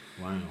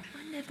 Wow.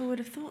 I never would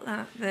have thought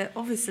that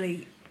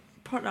obviously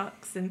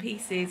products and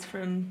pieces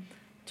from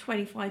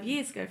 25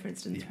 years ago, for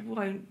instance,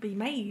 won't be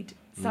made.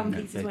 Some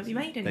pieces won't be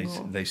made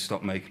anymore. They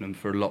stopped making them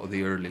for a lot of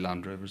the early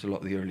Land Rovers, a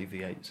lot of the early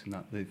V8s, and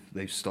that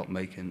they've stopped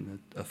making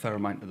a fair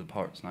amount of the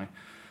parts now.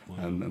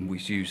 Wow. And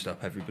we've used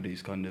up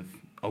everybody's kind of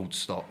old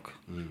stock.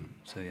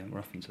 So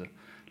we're having to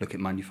look at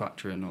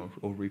manufacturing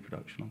or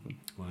reproduction of them.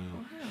 Wow.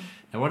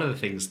 Now, one of the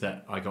things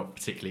that I got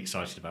particularly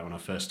excited about when I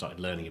first started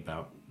learning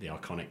about the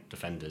Arkonik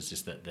Defenders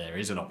is that there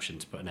is an option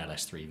to put an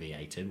LS3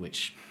 V8 in,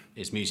 which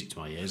is music to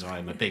my ears. I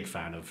am a big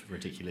fan of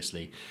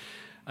ridiculously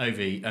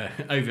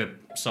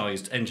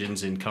oversized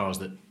engines in cars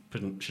that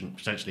shouldn't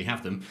potentially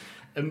have them.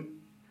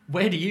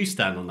 Where do you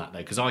stand on that, though?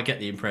 Because I get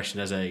the impression,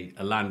 as a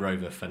Land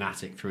Rover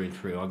fanatic through and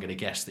through, I'm going to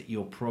guess that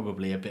you're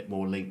probably a bit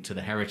more linked to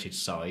the heritage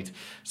side.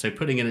 So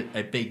putting in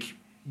a big,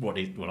 what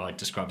I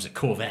describe as a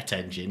Corvette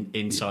engine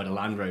inside a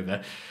Land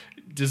Rover,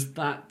 does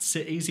that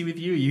sit easy with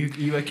you? Are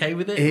you okay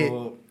with it?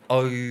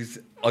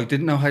 I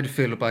didn't know how to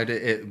feel about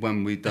it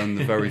when we'd done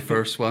the very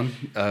first one.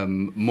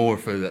 More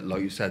for that,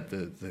 like you said,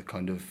 the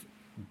kind of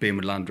being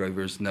with Land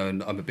Rovers,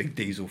 knowing I'm a big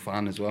diesel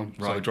fan as well.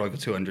 Right. So I drive a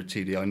 200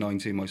 TDI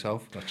 90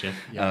 myself. Gotcha.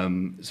 Yeah.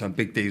 So I'm a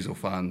big diesel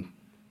fan,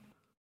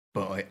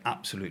 but I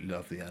absolutely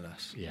love the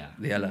LS. Yeah.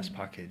 The LS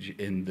package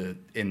in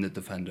the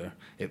Defender,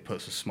 it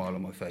puts a smile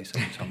on my face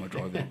every time I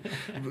drive it.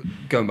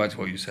 Going back to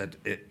what you said,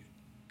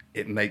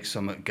 it makes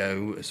something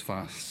go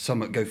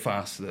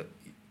fast that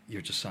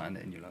you're just sat in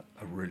it and you're like,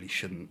 I really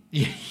shouldn't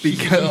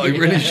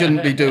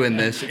be doing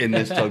this in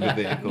this type of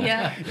vehicle.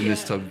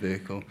 This type of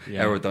vehicle.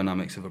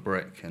 Aerodynamics of a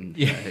brick, and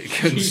it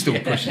can still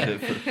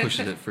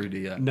pushes it through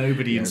the.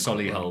 Nobody in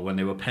Solihull, when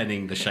they were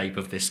penning the shape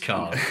of this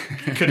car,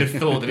 could have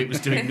thought that it was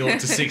doing 0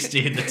 to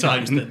 60 in the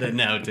times that they're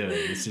now doing.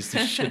 This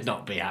should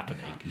not be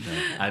happening,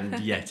 and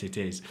yet it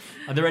is.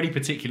 Are there any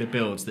particular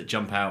builds that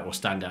jump out or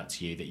stand out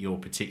to you that you're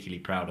particularly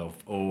proud of,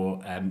 or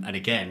and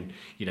again,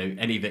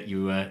 any that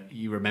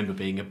you remember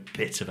being a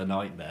bit of a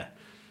nightmare?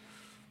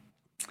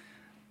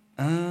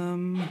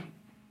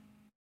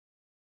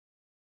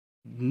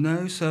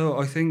 No, so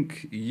I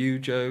think you,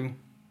 Joe,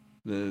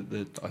 the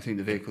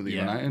vehicle that you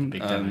went out in,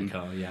 big demo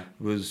car,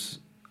 was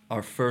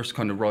our first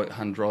kind of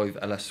right-hand drive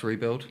LS3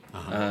 build.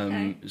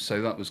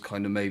 So that was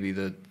kind of maybe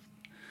the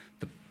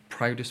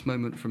proudest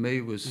moment for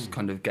me, was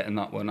kind of getting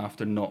that one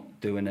after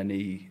not doing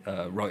any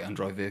right-hand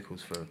drive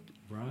vehicles for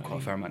quite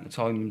a fair amount of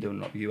time, doing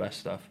a lot of US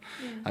stuff.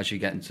 Actually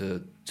getting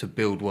to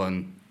build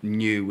one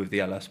new with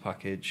the LS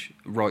package,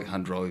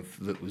 right-hand drive,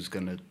 that was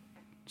going to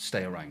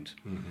stay around.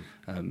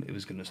 It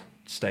was going to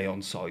stay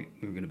on site.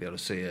 We were going to be able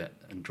to see it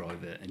and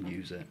drive it and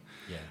use it.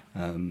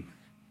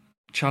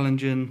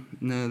 Challenging?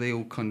 No, they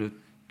all kind of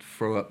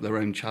throw up their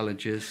own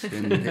challenges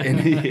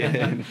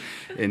in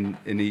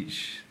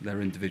each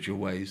their individual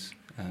ways.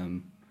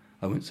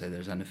 I wouldn't say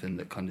there's anything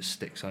that kind of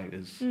sticks out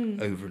as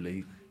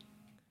overly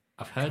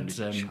I've heard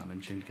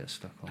challenging to get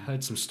stuck on. I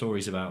heard some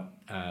stories about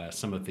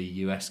some of the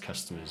US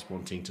customers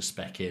wanting to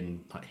spec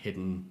in like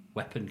hidden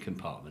weapon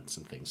compartments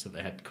and things, so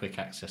they had quick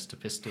access to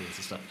pistols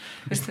and stuff.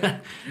 Is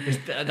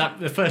that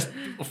the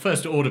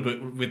first order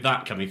book with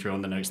that coming through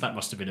on the notes? That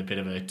must have been a bit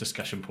of a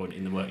discussion point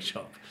in the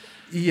workshop.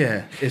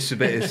 Yeah, it's a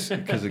bit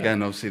because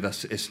again, obviously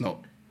it's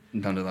not.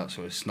 None of that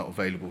sort of, it's not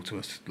available to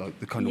us, like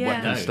the kind of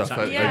weapon stuff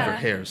over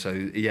here. So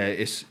yeah,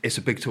 it's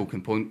a big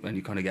talking point when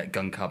you kind of get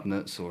gun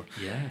cabinets or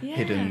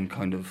hidden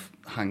kind of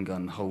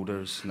handgun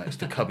holders next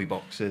to cubby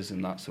boxes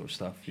and that sort of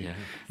stuff.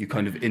 You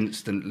kind of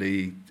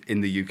instantly,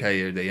 in the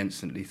UK, they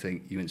instantly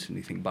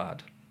think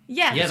bad.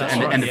 Yeah, that's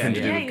right. Anything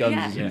to do with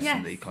guns is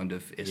instantly kind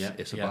of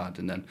it's a bad,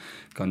 and then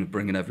kind of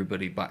bringing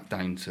everybody back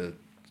down to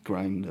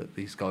ground that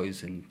these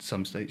guys in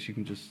some states you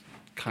can just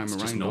climb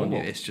around on you.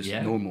 It's just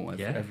normal.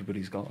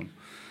 Everybody's got them.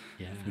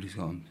 Yeah. Everybody's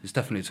got them. It's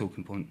definitely a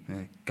talking point.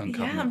 Gun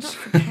cabinets.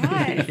 I'm not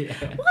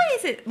surprised. Why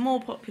is it more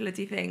popular,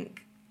 do you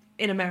think,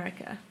 in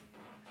America?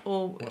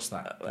 Or what's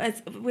that?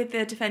 With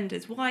the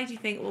Defenders, why do you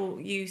think,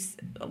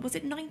 was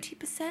it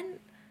 90%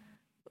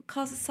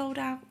 cars are sold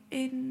out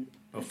in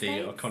of the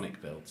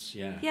Arkonik builds?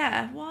 Yeah.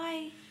 Yeah.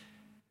 Why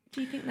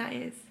do you think that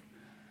is?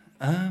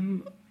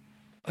 I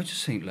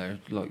just think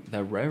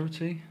their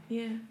rarity.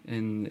 Yeah.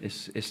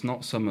 It's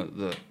not something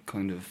that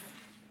kind of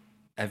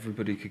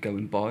everybody could go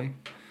and buy.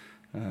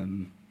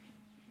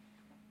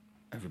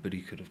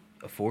 Everybody could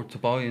afford to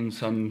buy in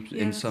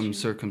some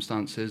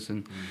circumstances,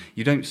 and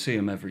you don't see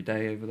them every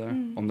day over there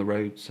on the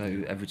road.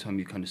 So every time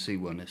you kind of see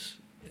one, it's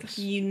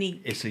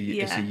unique. It's a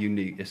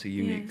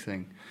unique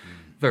thing.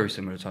 Very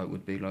similar to how it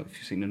would be like if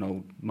you've seen an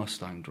old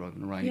Mustang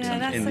driving around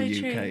in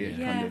the UK.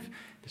 Kind of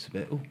it's a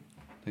bit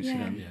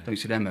don't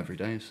see them every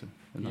day. It's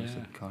a nice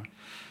little car.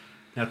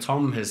 Now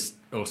Tom has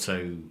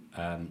also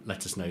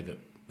let us know that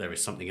there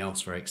is something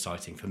else very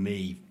exciting, for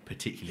me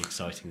particularly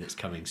exciting, that's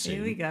coming soon.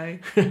 Here we go.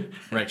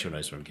 Rachel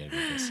knows where I'm going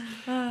with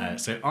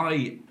this. So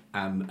I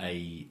am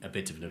a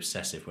bit of an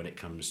obsessive when it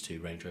comes to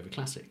Range Rover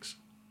Classics,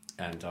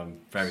 and I'm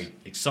very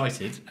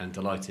excited and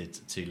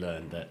delighted to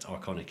learn that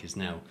Arkonik is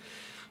now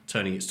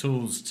turning its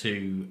tools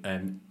to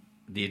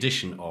the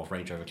addition of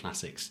Range Rover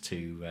Classics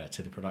to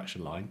the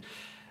production line.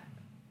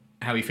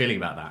 How are you feeling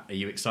about that? Are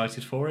you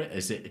excited for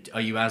it? Are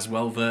you as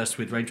well versed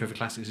with Range Rover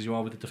Classics as you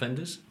are with the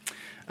Defenders?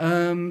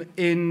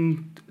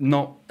 In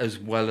not as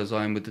well as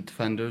I am with the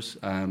Defenders.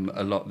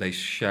 They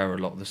share a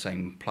lot of the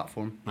same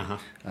platform.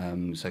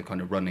 So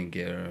kind of running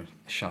gear,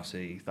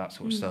 chassis, that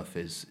sort of stuff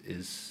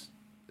is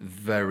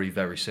very,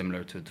 very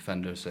similar to a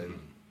Defender. So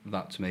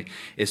that to me,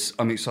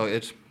 I'm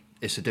excited.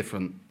 It's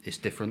different.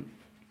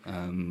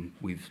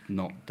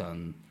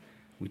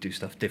 We do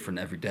stuff different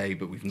every day,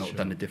 but we've not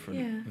done a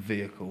different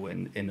vehicle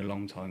in a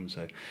long time.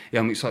 So yeah,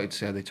 I'm excited to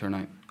see how they turn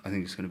out. I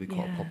think it's going to be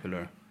quite a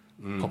popular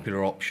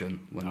option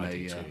when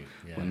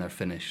they're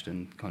finished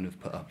and kind of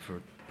put up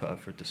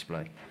for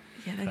display.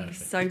 Yeah, they're going to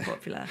be so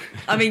popular.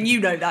 I mean, you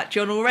know that,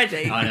 John,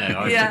 already. I know.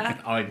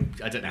 I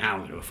don't know how I'm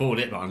going to afford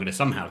it, but I'm going to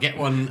somehow get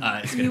one.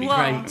 It's going to be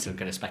great. So I'm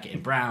going to spec it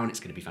in brown. It's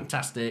going to be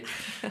fantastic.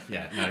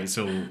 Yeah, no,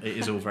 it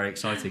is all very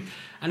exciting.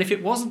 And if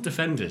it wasn't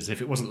Defenders,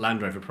 if it wasn't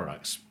Land Rover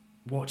products,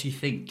 what do you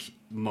think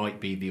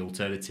might be the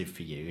alternative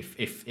for you?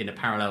 If in a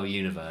parallel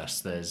universe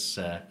there's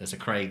a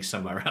Craig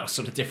somewhere else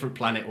on a different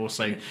planet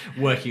also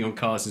working on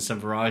cars in some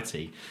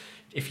variety,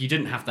 if you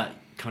didn't have that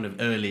kind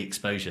of early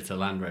exposure to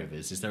Land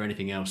Rovers, is there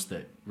anything else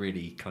that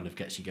really kind of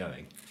gets you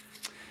going?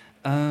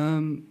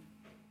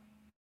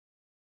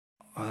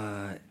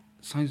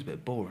 Sounds a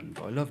bit boring,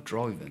 but I love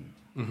driving.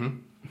 No,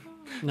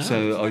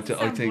 so I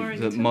think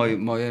that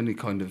my only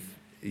kind of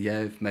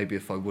maybe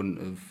if I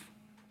wouldn't have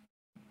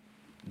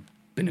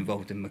been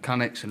involved in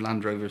mechanics and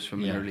Land Rovers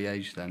from an early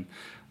age, then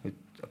I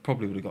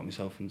probably would have got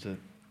myself into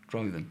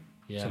driving.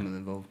 Some of them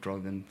involved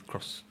driving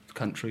across the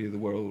country, the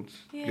world,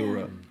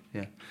 Europe.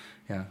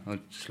 I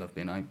just love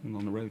being out and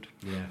on the road.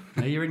 Yeah,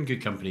 no, you're in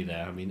good company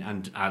there. I mean,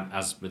 and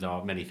as with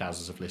our many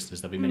thousands of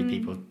listeners, there'll be many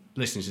people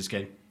listening to this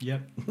going,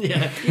 get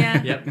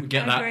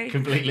that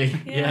completely.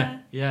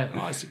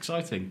 Oh, it's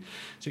exciting.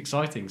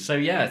 So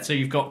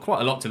you've got quite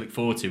a lot to look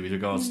forward to with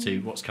regards to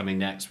what's coming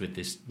next with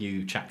this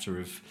new chapter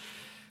of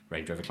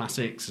Range Rover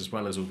Classics, as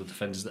well as all the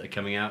Defenders that are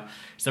coming out.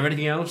 Is there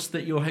anything else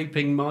that you're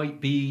hoping might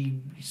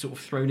be sort of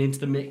thrown into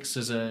the mix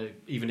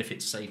even if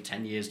it's, say,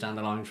 10 years down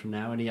the line from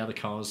now? Any other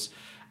cars?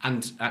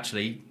 And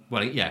actually,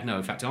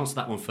 in fact, answer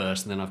that one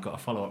first, and then I've got a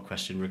follow-up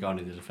question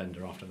regarding the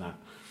Defender after that.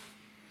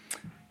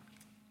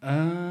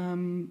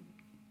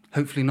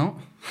 Hopefully not.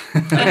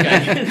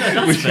 Okay,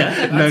 that's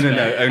fair.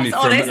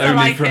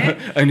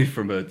 Only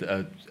from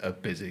a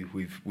busy.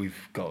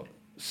 We've got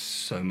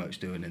so much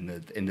doing in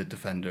the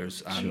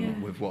Defenders,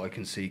 and with what I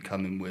can see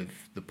coming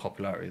with the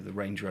popularity of the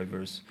Range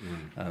Rovers,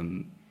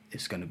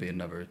 it's going to be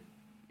another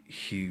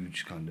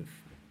huge kind of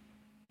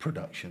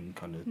production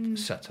kind of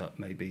setup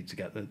maybe to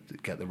get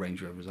the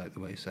Range Rovers out the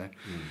way. So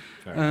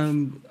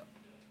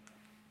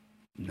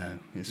no,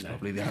 it's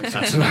probably the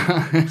answer to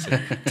that. So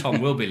Tom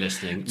will be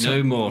listening.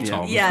 No more,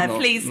 Tom.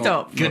 Please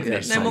stop.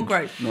 Goodness, no more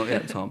growth. Not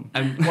yet, Tom.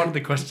 And one of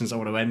the questions I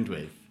want to end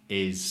with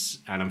is,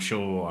 and I'm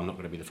sure I'm not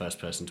going to be the first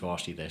person to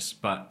ask you this,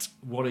 but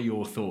what are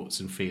your thoughts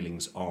and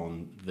feelings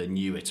on the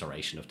new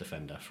iteration of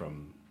Defender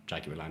from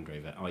Jaguar Land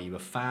Rover? Are you a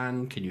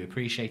fan? Can you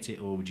appreciate it,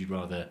 or would you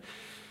rather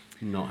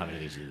not have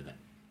anything to do with it?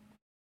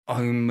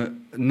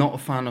 I'm not a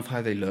fan of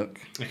how they look.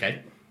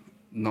 Okay.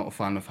 Not a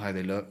fan of how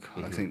they look.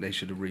 Mm-hmm. I think they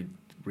should have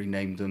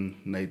renamed them,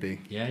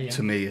 maybe. Yeah.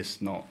 To me,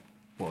 it's not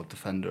what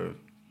Defender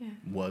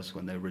was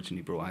when they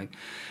originally brought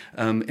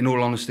out. In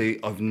all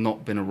honesty, I've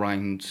not been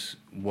around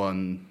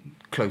one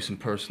close and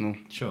personal.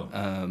 Sure.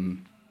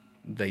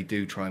 They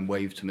do try and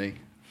wave to me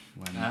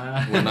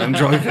when I'm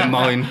driving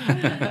mine.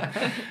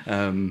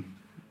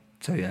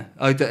 So yeah,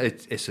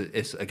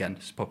 it's again,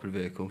 it's a popular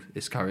vehicle.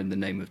 It's carrying the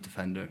name of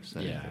Defender,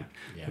 so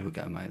people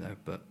get them out there,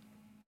 but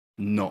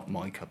not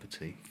my cup of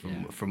tea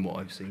from what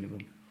I've seen of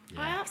them.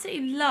 I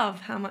absolutely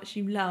love how much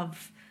you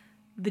love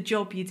the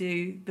job you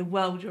do, the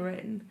world you're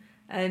in,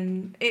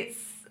 and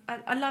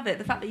I love it.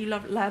 The fact that you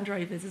love Land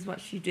Rovers as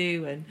much as you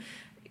do, and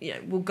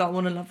we'll go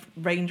on and love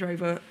Range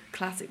Rover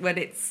Classic when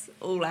it's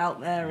all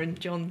out there and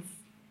John's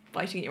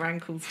biting at your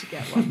ankles to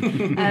get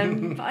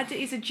one. But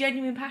it's a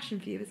genuine passion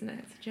for you, isn't it?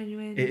 It's a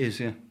genuine... It is,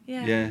 yeah.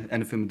 Yeah,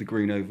 anything with the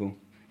green oval.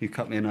 You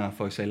cut me in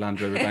half, I say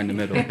Land Rover down the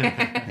middle.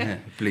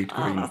 Bleed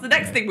green. That's the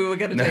next thing we were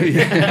going to do.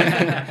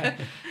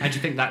 And do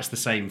you think that's the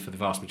same for the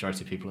vast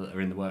majority of people that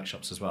are in the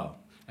workshops as well?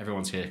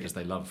 Everyone's here because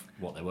they love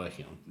what they're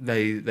working on.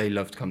 They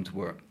love to come to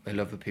work. They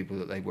love the people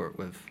that they work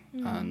with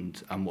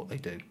and what they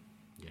do.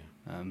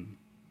 Yeah.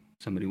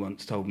 Somebody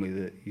once told me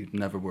that you'd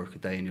never work a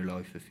day in your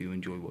life if you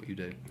enjoy what you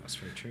do. That's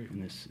very true.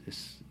 And it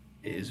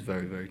is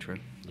very, very true.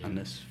 Yeah. And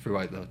it's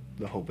throughout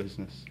the whole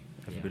business.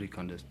 Everybody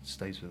kind of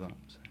stays with that.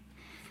 So.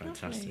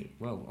 Fantastic. Lovely.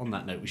 Well, on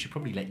that note, we should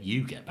probably let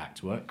you get back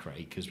to work,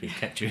 Craig, because we've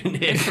kept you in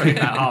here for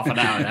about half an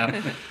hour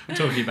now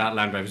talking about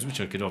Land Rovers,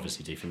 which I could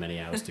obviously do for many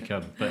hours to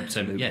come. But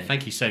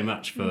thank you so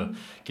much for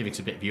giving us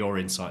a bit of your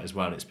insight as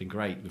well. It's been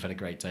great. We've had a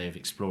great day of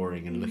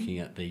exploring and looking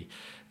at the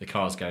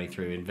cars going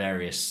through in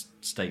various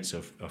states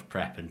of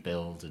prep and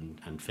build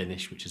and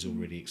finish, which is all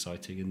really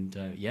exciting.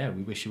 And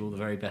we wish you all the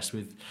very best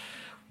with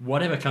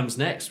whatever comes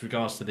next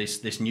regards to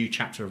this new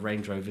chapter of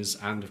Range Rovers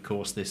and, of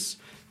course, this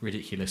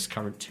ridiculous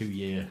current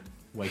 2-year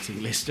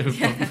waiting list of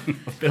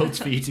builds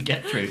for you to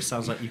get through. It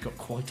sounds like you've got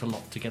quite a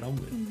lot to get on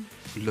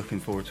with. Looking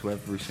forward to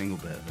every single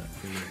bit of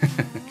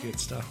it. Good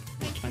stuff.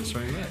 Well, thanks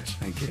very much.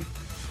 Thank you.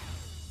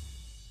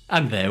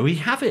 And there we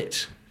have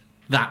it.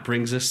 That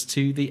brings us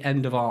to the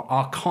end of our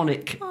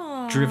Arkonik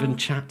Driven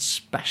Chat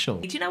special.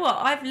 Do you know what?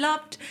 I've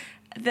loved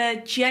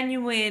the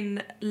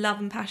genuine love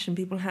and passion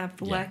people have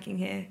for working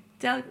here.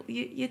 Del,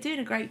 you're doing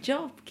a great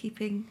job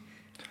keeping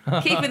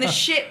the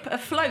ship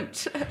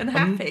afloat and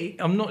happy.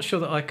 I'm not sure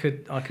that I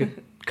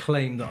could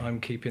claim that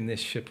I'm keeping this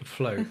ship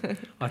afloat.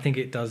 I think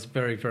it does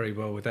very, very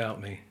well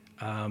without me.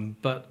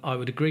 But I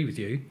would agree with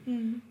you.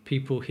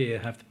 People here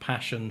have the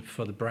passion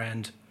for the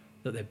brand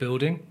that they're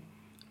building.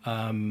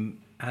 And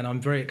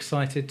I'm very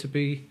excited to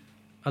be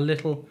a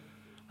little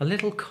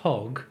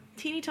cog.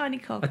 Teeny tiny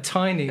cog. Not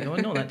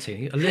that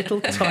teeny, a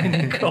little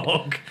tiny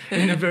cog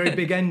in a very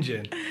big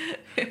engine.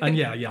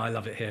 And I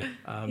love it here.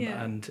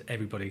 And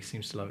everybody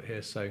seems to love it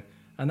here.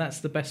 And that's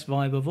the best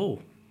vibe of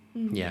all.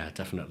 Yeah,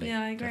 definitely.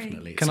 Yeah, I agree.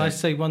 Definitely. Can I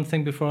say one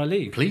thing before I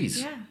leave?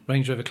 Please. Yeah.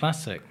 Range Rover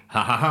Classic.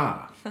 Ha ha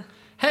ha.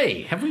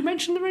 Hey, have we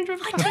mentioned the Range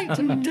Rover Classic? I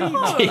don't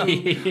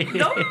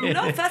know.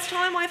 No, first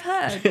time I've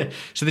heard.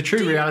 So the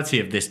true reality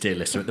of this, dear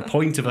listener, at the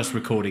point of us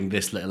recording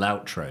this little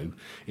outro,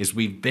 is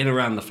we've been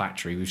around the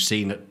factory. We've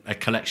seen a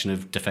collection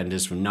of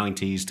Defenders from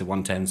 90s to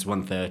 110s to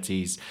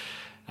 130s.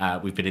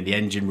 We've been in the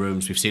engine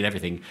rooms. We've seen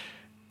everything.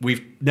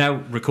 We've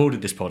now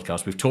recorded this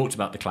podcast. We've talked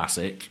about the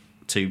Classic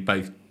to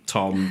both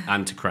Tom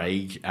and to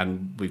Craig,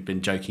 and we've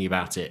been joking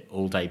about it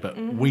all day. But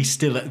we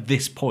still, at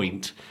this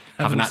point,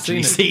 haven't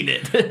actually seen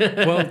it.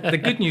 Well, the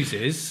good news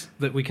is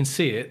that we can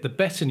see it. The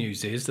better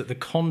news is that the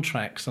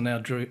contracts are now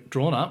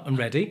drawn up and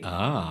ready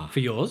for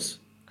yours.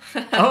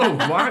 Oh,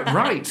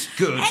 right.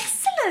 Good.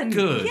 Excellent.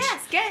 Good.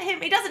 Yes, get him.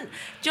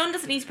 John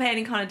doesn't need to pay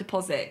any kind of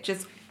deposit.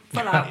 Just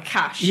full out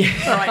cash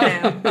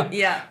right now.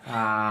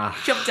 Yeah.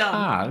 Job done.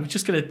 I'm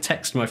just going to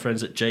text my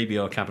friends at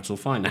JBR Capital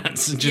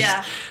Finance and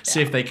just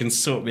see if they can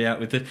sort me out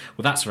with it.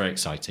 Well, that's very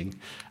exciting.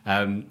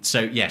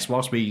 So yes,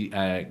 whilst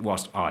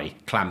I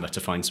clamber to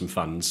find some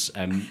funds,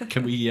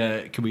 can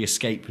we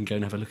escape and go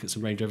and have a look at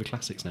some Range Rover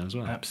Classics now as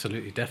well?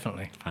 Absolutely,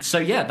 definitely.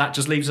 So that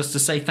just leaves us to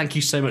say thank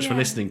you so much for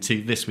listening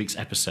to this week's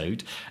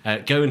episode.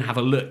 Go and have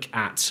a look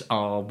at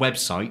our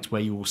website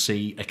where you will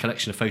see a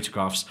collection of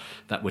photographs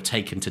that were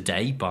taken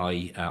today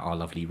by our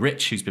lovely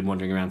Rich, who's been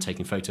wandering around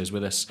taking photos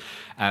with us.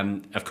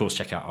 Of course,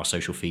 check out our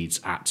social feeds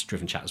at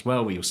Driven Chat as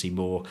well, where you'll see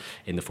more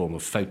in the form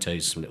of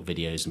photos, some little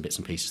videos and bits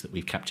and pieces that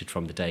we've captured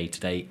from the day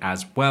today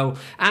as well.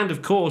 And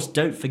of course,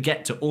 don't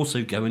forget to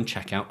also go and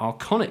check out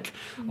Arkonik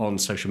on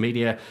social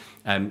media.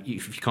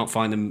 If you can't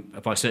find them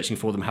by searching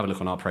for them, have a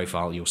look on our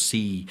profile. You'll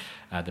see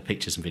the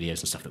pictures and videos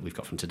and stuff that we've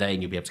got from today,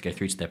 and you'll be able to go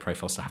through to their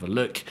profiles to have a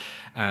look.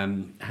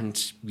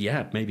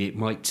 Maybe it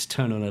might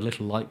turn on a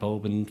little light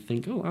bulb and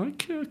think, oh,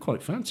 I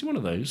quite fancy one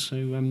of those. So,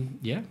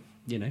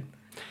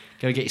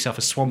 Go and get yourself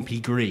a swampy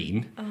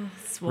green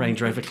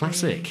Range Rover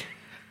Classic.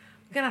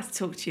 I'm going to have to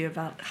talk to you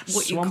about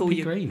what Swampy you call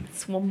your green.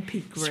 Swampy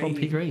green.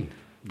 Swampy green.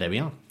 There we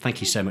are.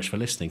 Thank you so much for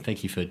listening.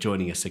 Thank you for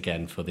joining us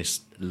again for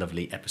this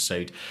lovely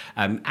episode.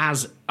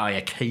 As I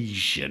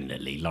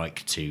occasionally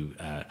like to,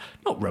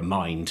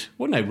 remind,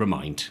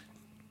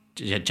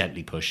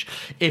 gently push,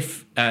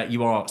 if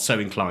you are so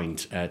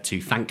inclined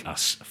to thank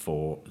us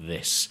for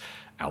this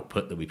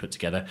output that we put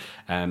together.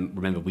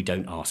 Remember, we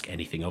don't ask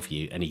anything of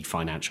you, any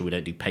financial, we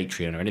don't do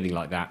Patreon or anything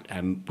like that.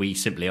 We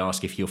simply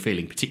ask if you're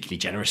feeling particularly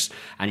generous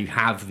and you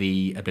have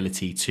the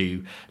ability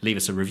to leave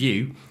us a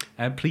review,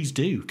 please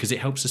do, because it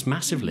helps us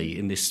massively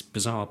in this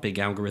bizarre big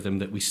algorithm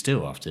that we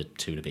still, after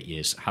 2 and a bit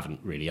years, haven't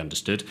really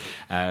understood.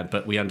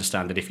 But we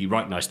understand that if you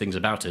write nice things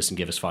about us and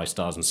give us 5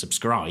 stars and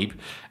subscribe,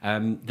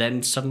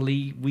 then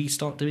suddenly we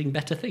start doing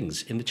better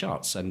things in the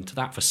charts, and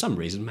that for some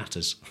reason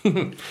matters.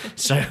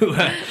 So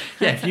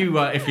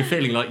if you're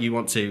feeling like you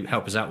want to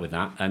help us out with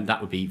that,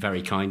 that would be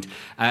very kind.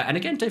 And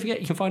again, don't forget,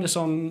 you can find us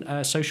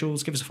on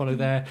socials. Give us a follow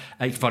there.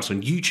 You can find us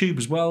on YouTube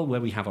as well, where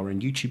we have our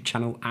own YouTube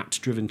channel at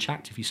Driven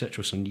Chat. If you search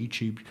for us on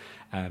YouTube,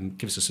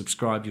 give us a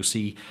subscribe. You'll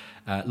see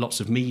lots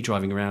of me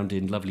driving around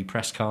in lovely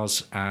press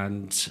cars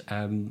and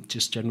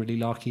just generally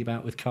larking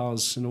about with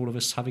cars, and all of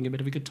us having a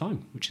bit of a good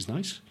time, which is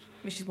nice.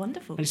 Which is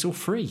wonderful. And it's all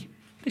free.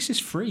 This is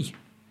free.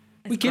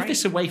 We give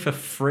this away for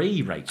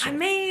free, Rachel. I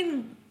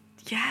mean...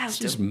 Yeah, it's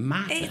just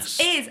madness.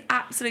 It is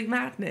absolute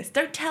madness.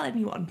 Don't tell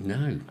anyone.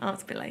 No. Oh,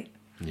 it's a bit late.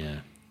 Yeah.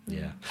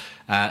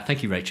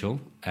 Thank you,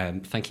 Rachel.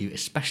 Thank you,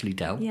 especially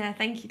Del. Yeah,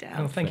 thank you, Del.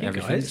 Oh, thank you,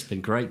 everything. guys. It's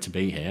been great to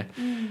be here.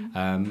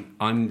 I'm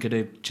going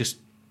to just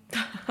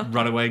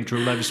run away and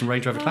dribble over some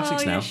Range Rover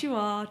Classics now. Yes, you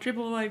are.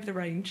 Dribble all over the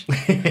range.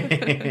 Thank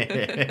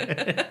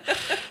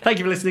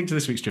you for listening to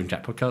this week's Driven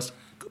Chat podcast.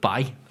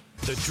 Goodbye.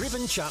 The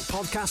Driven Chat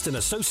podcast in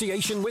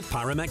association with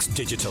Paramex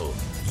Digital.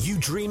 You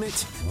dream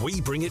it, we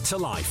bring it to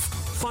life.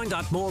 Find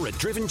out more at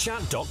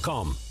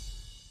drivenchat.com.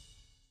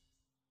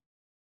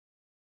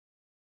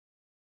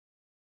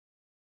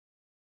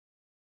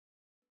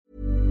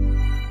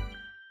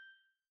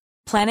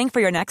 Planning for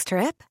your next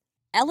trip?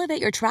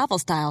 Elevate your travel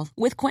style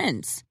with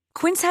Quince.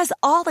 Quince has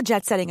all the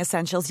jet-setting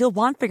essentials you'll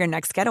want for your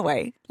next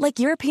getaway, like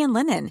European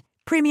linen,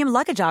 premium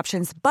luggage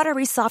options,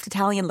 buttery soft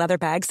Italian leather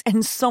bags,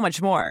 and so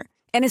much more.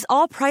 And is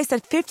all priced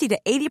at 50 to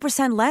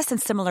 80% less than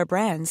similar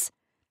brands.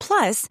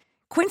 Plus,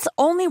 Quince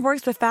only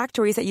works with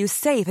factories that use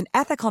safe and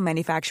ethical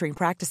manufacturing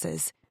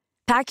practices.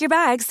 Pack your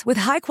bags with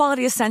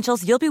high-quality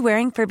essentials you'll be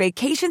wearing for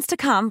vacations to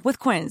come with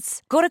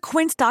Quince. Go to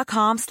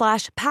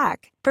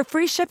quince.com/pack for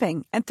free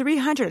shipping and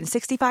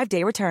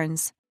 365-day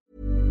returns.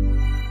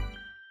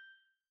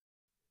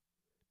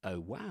 Oh,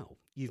 wow.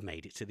 You've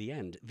made it to the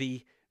end.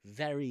 The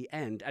very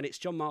end. And it's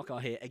John Markar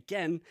here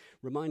again,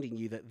 reminding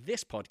you that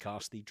this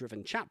podcast, the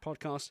Driven Chat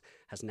podcast,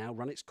 has now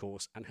run its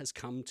course and has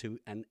come to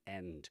an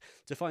end.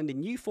 To find a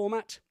new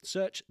format,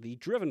 search the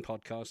Driven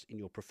podcast in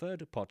your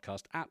preferred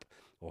podcast app,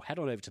 or head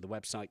on over to the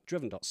website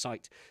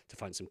driven.site to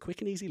find some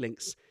quick and easy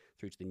links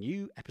through to the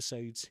new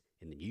episodes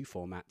in the new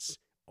formats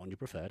on your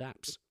preferred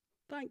apps.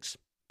 Thanks.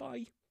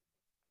 Bye.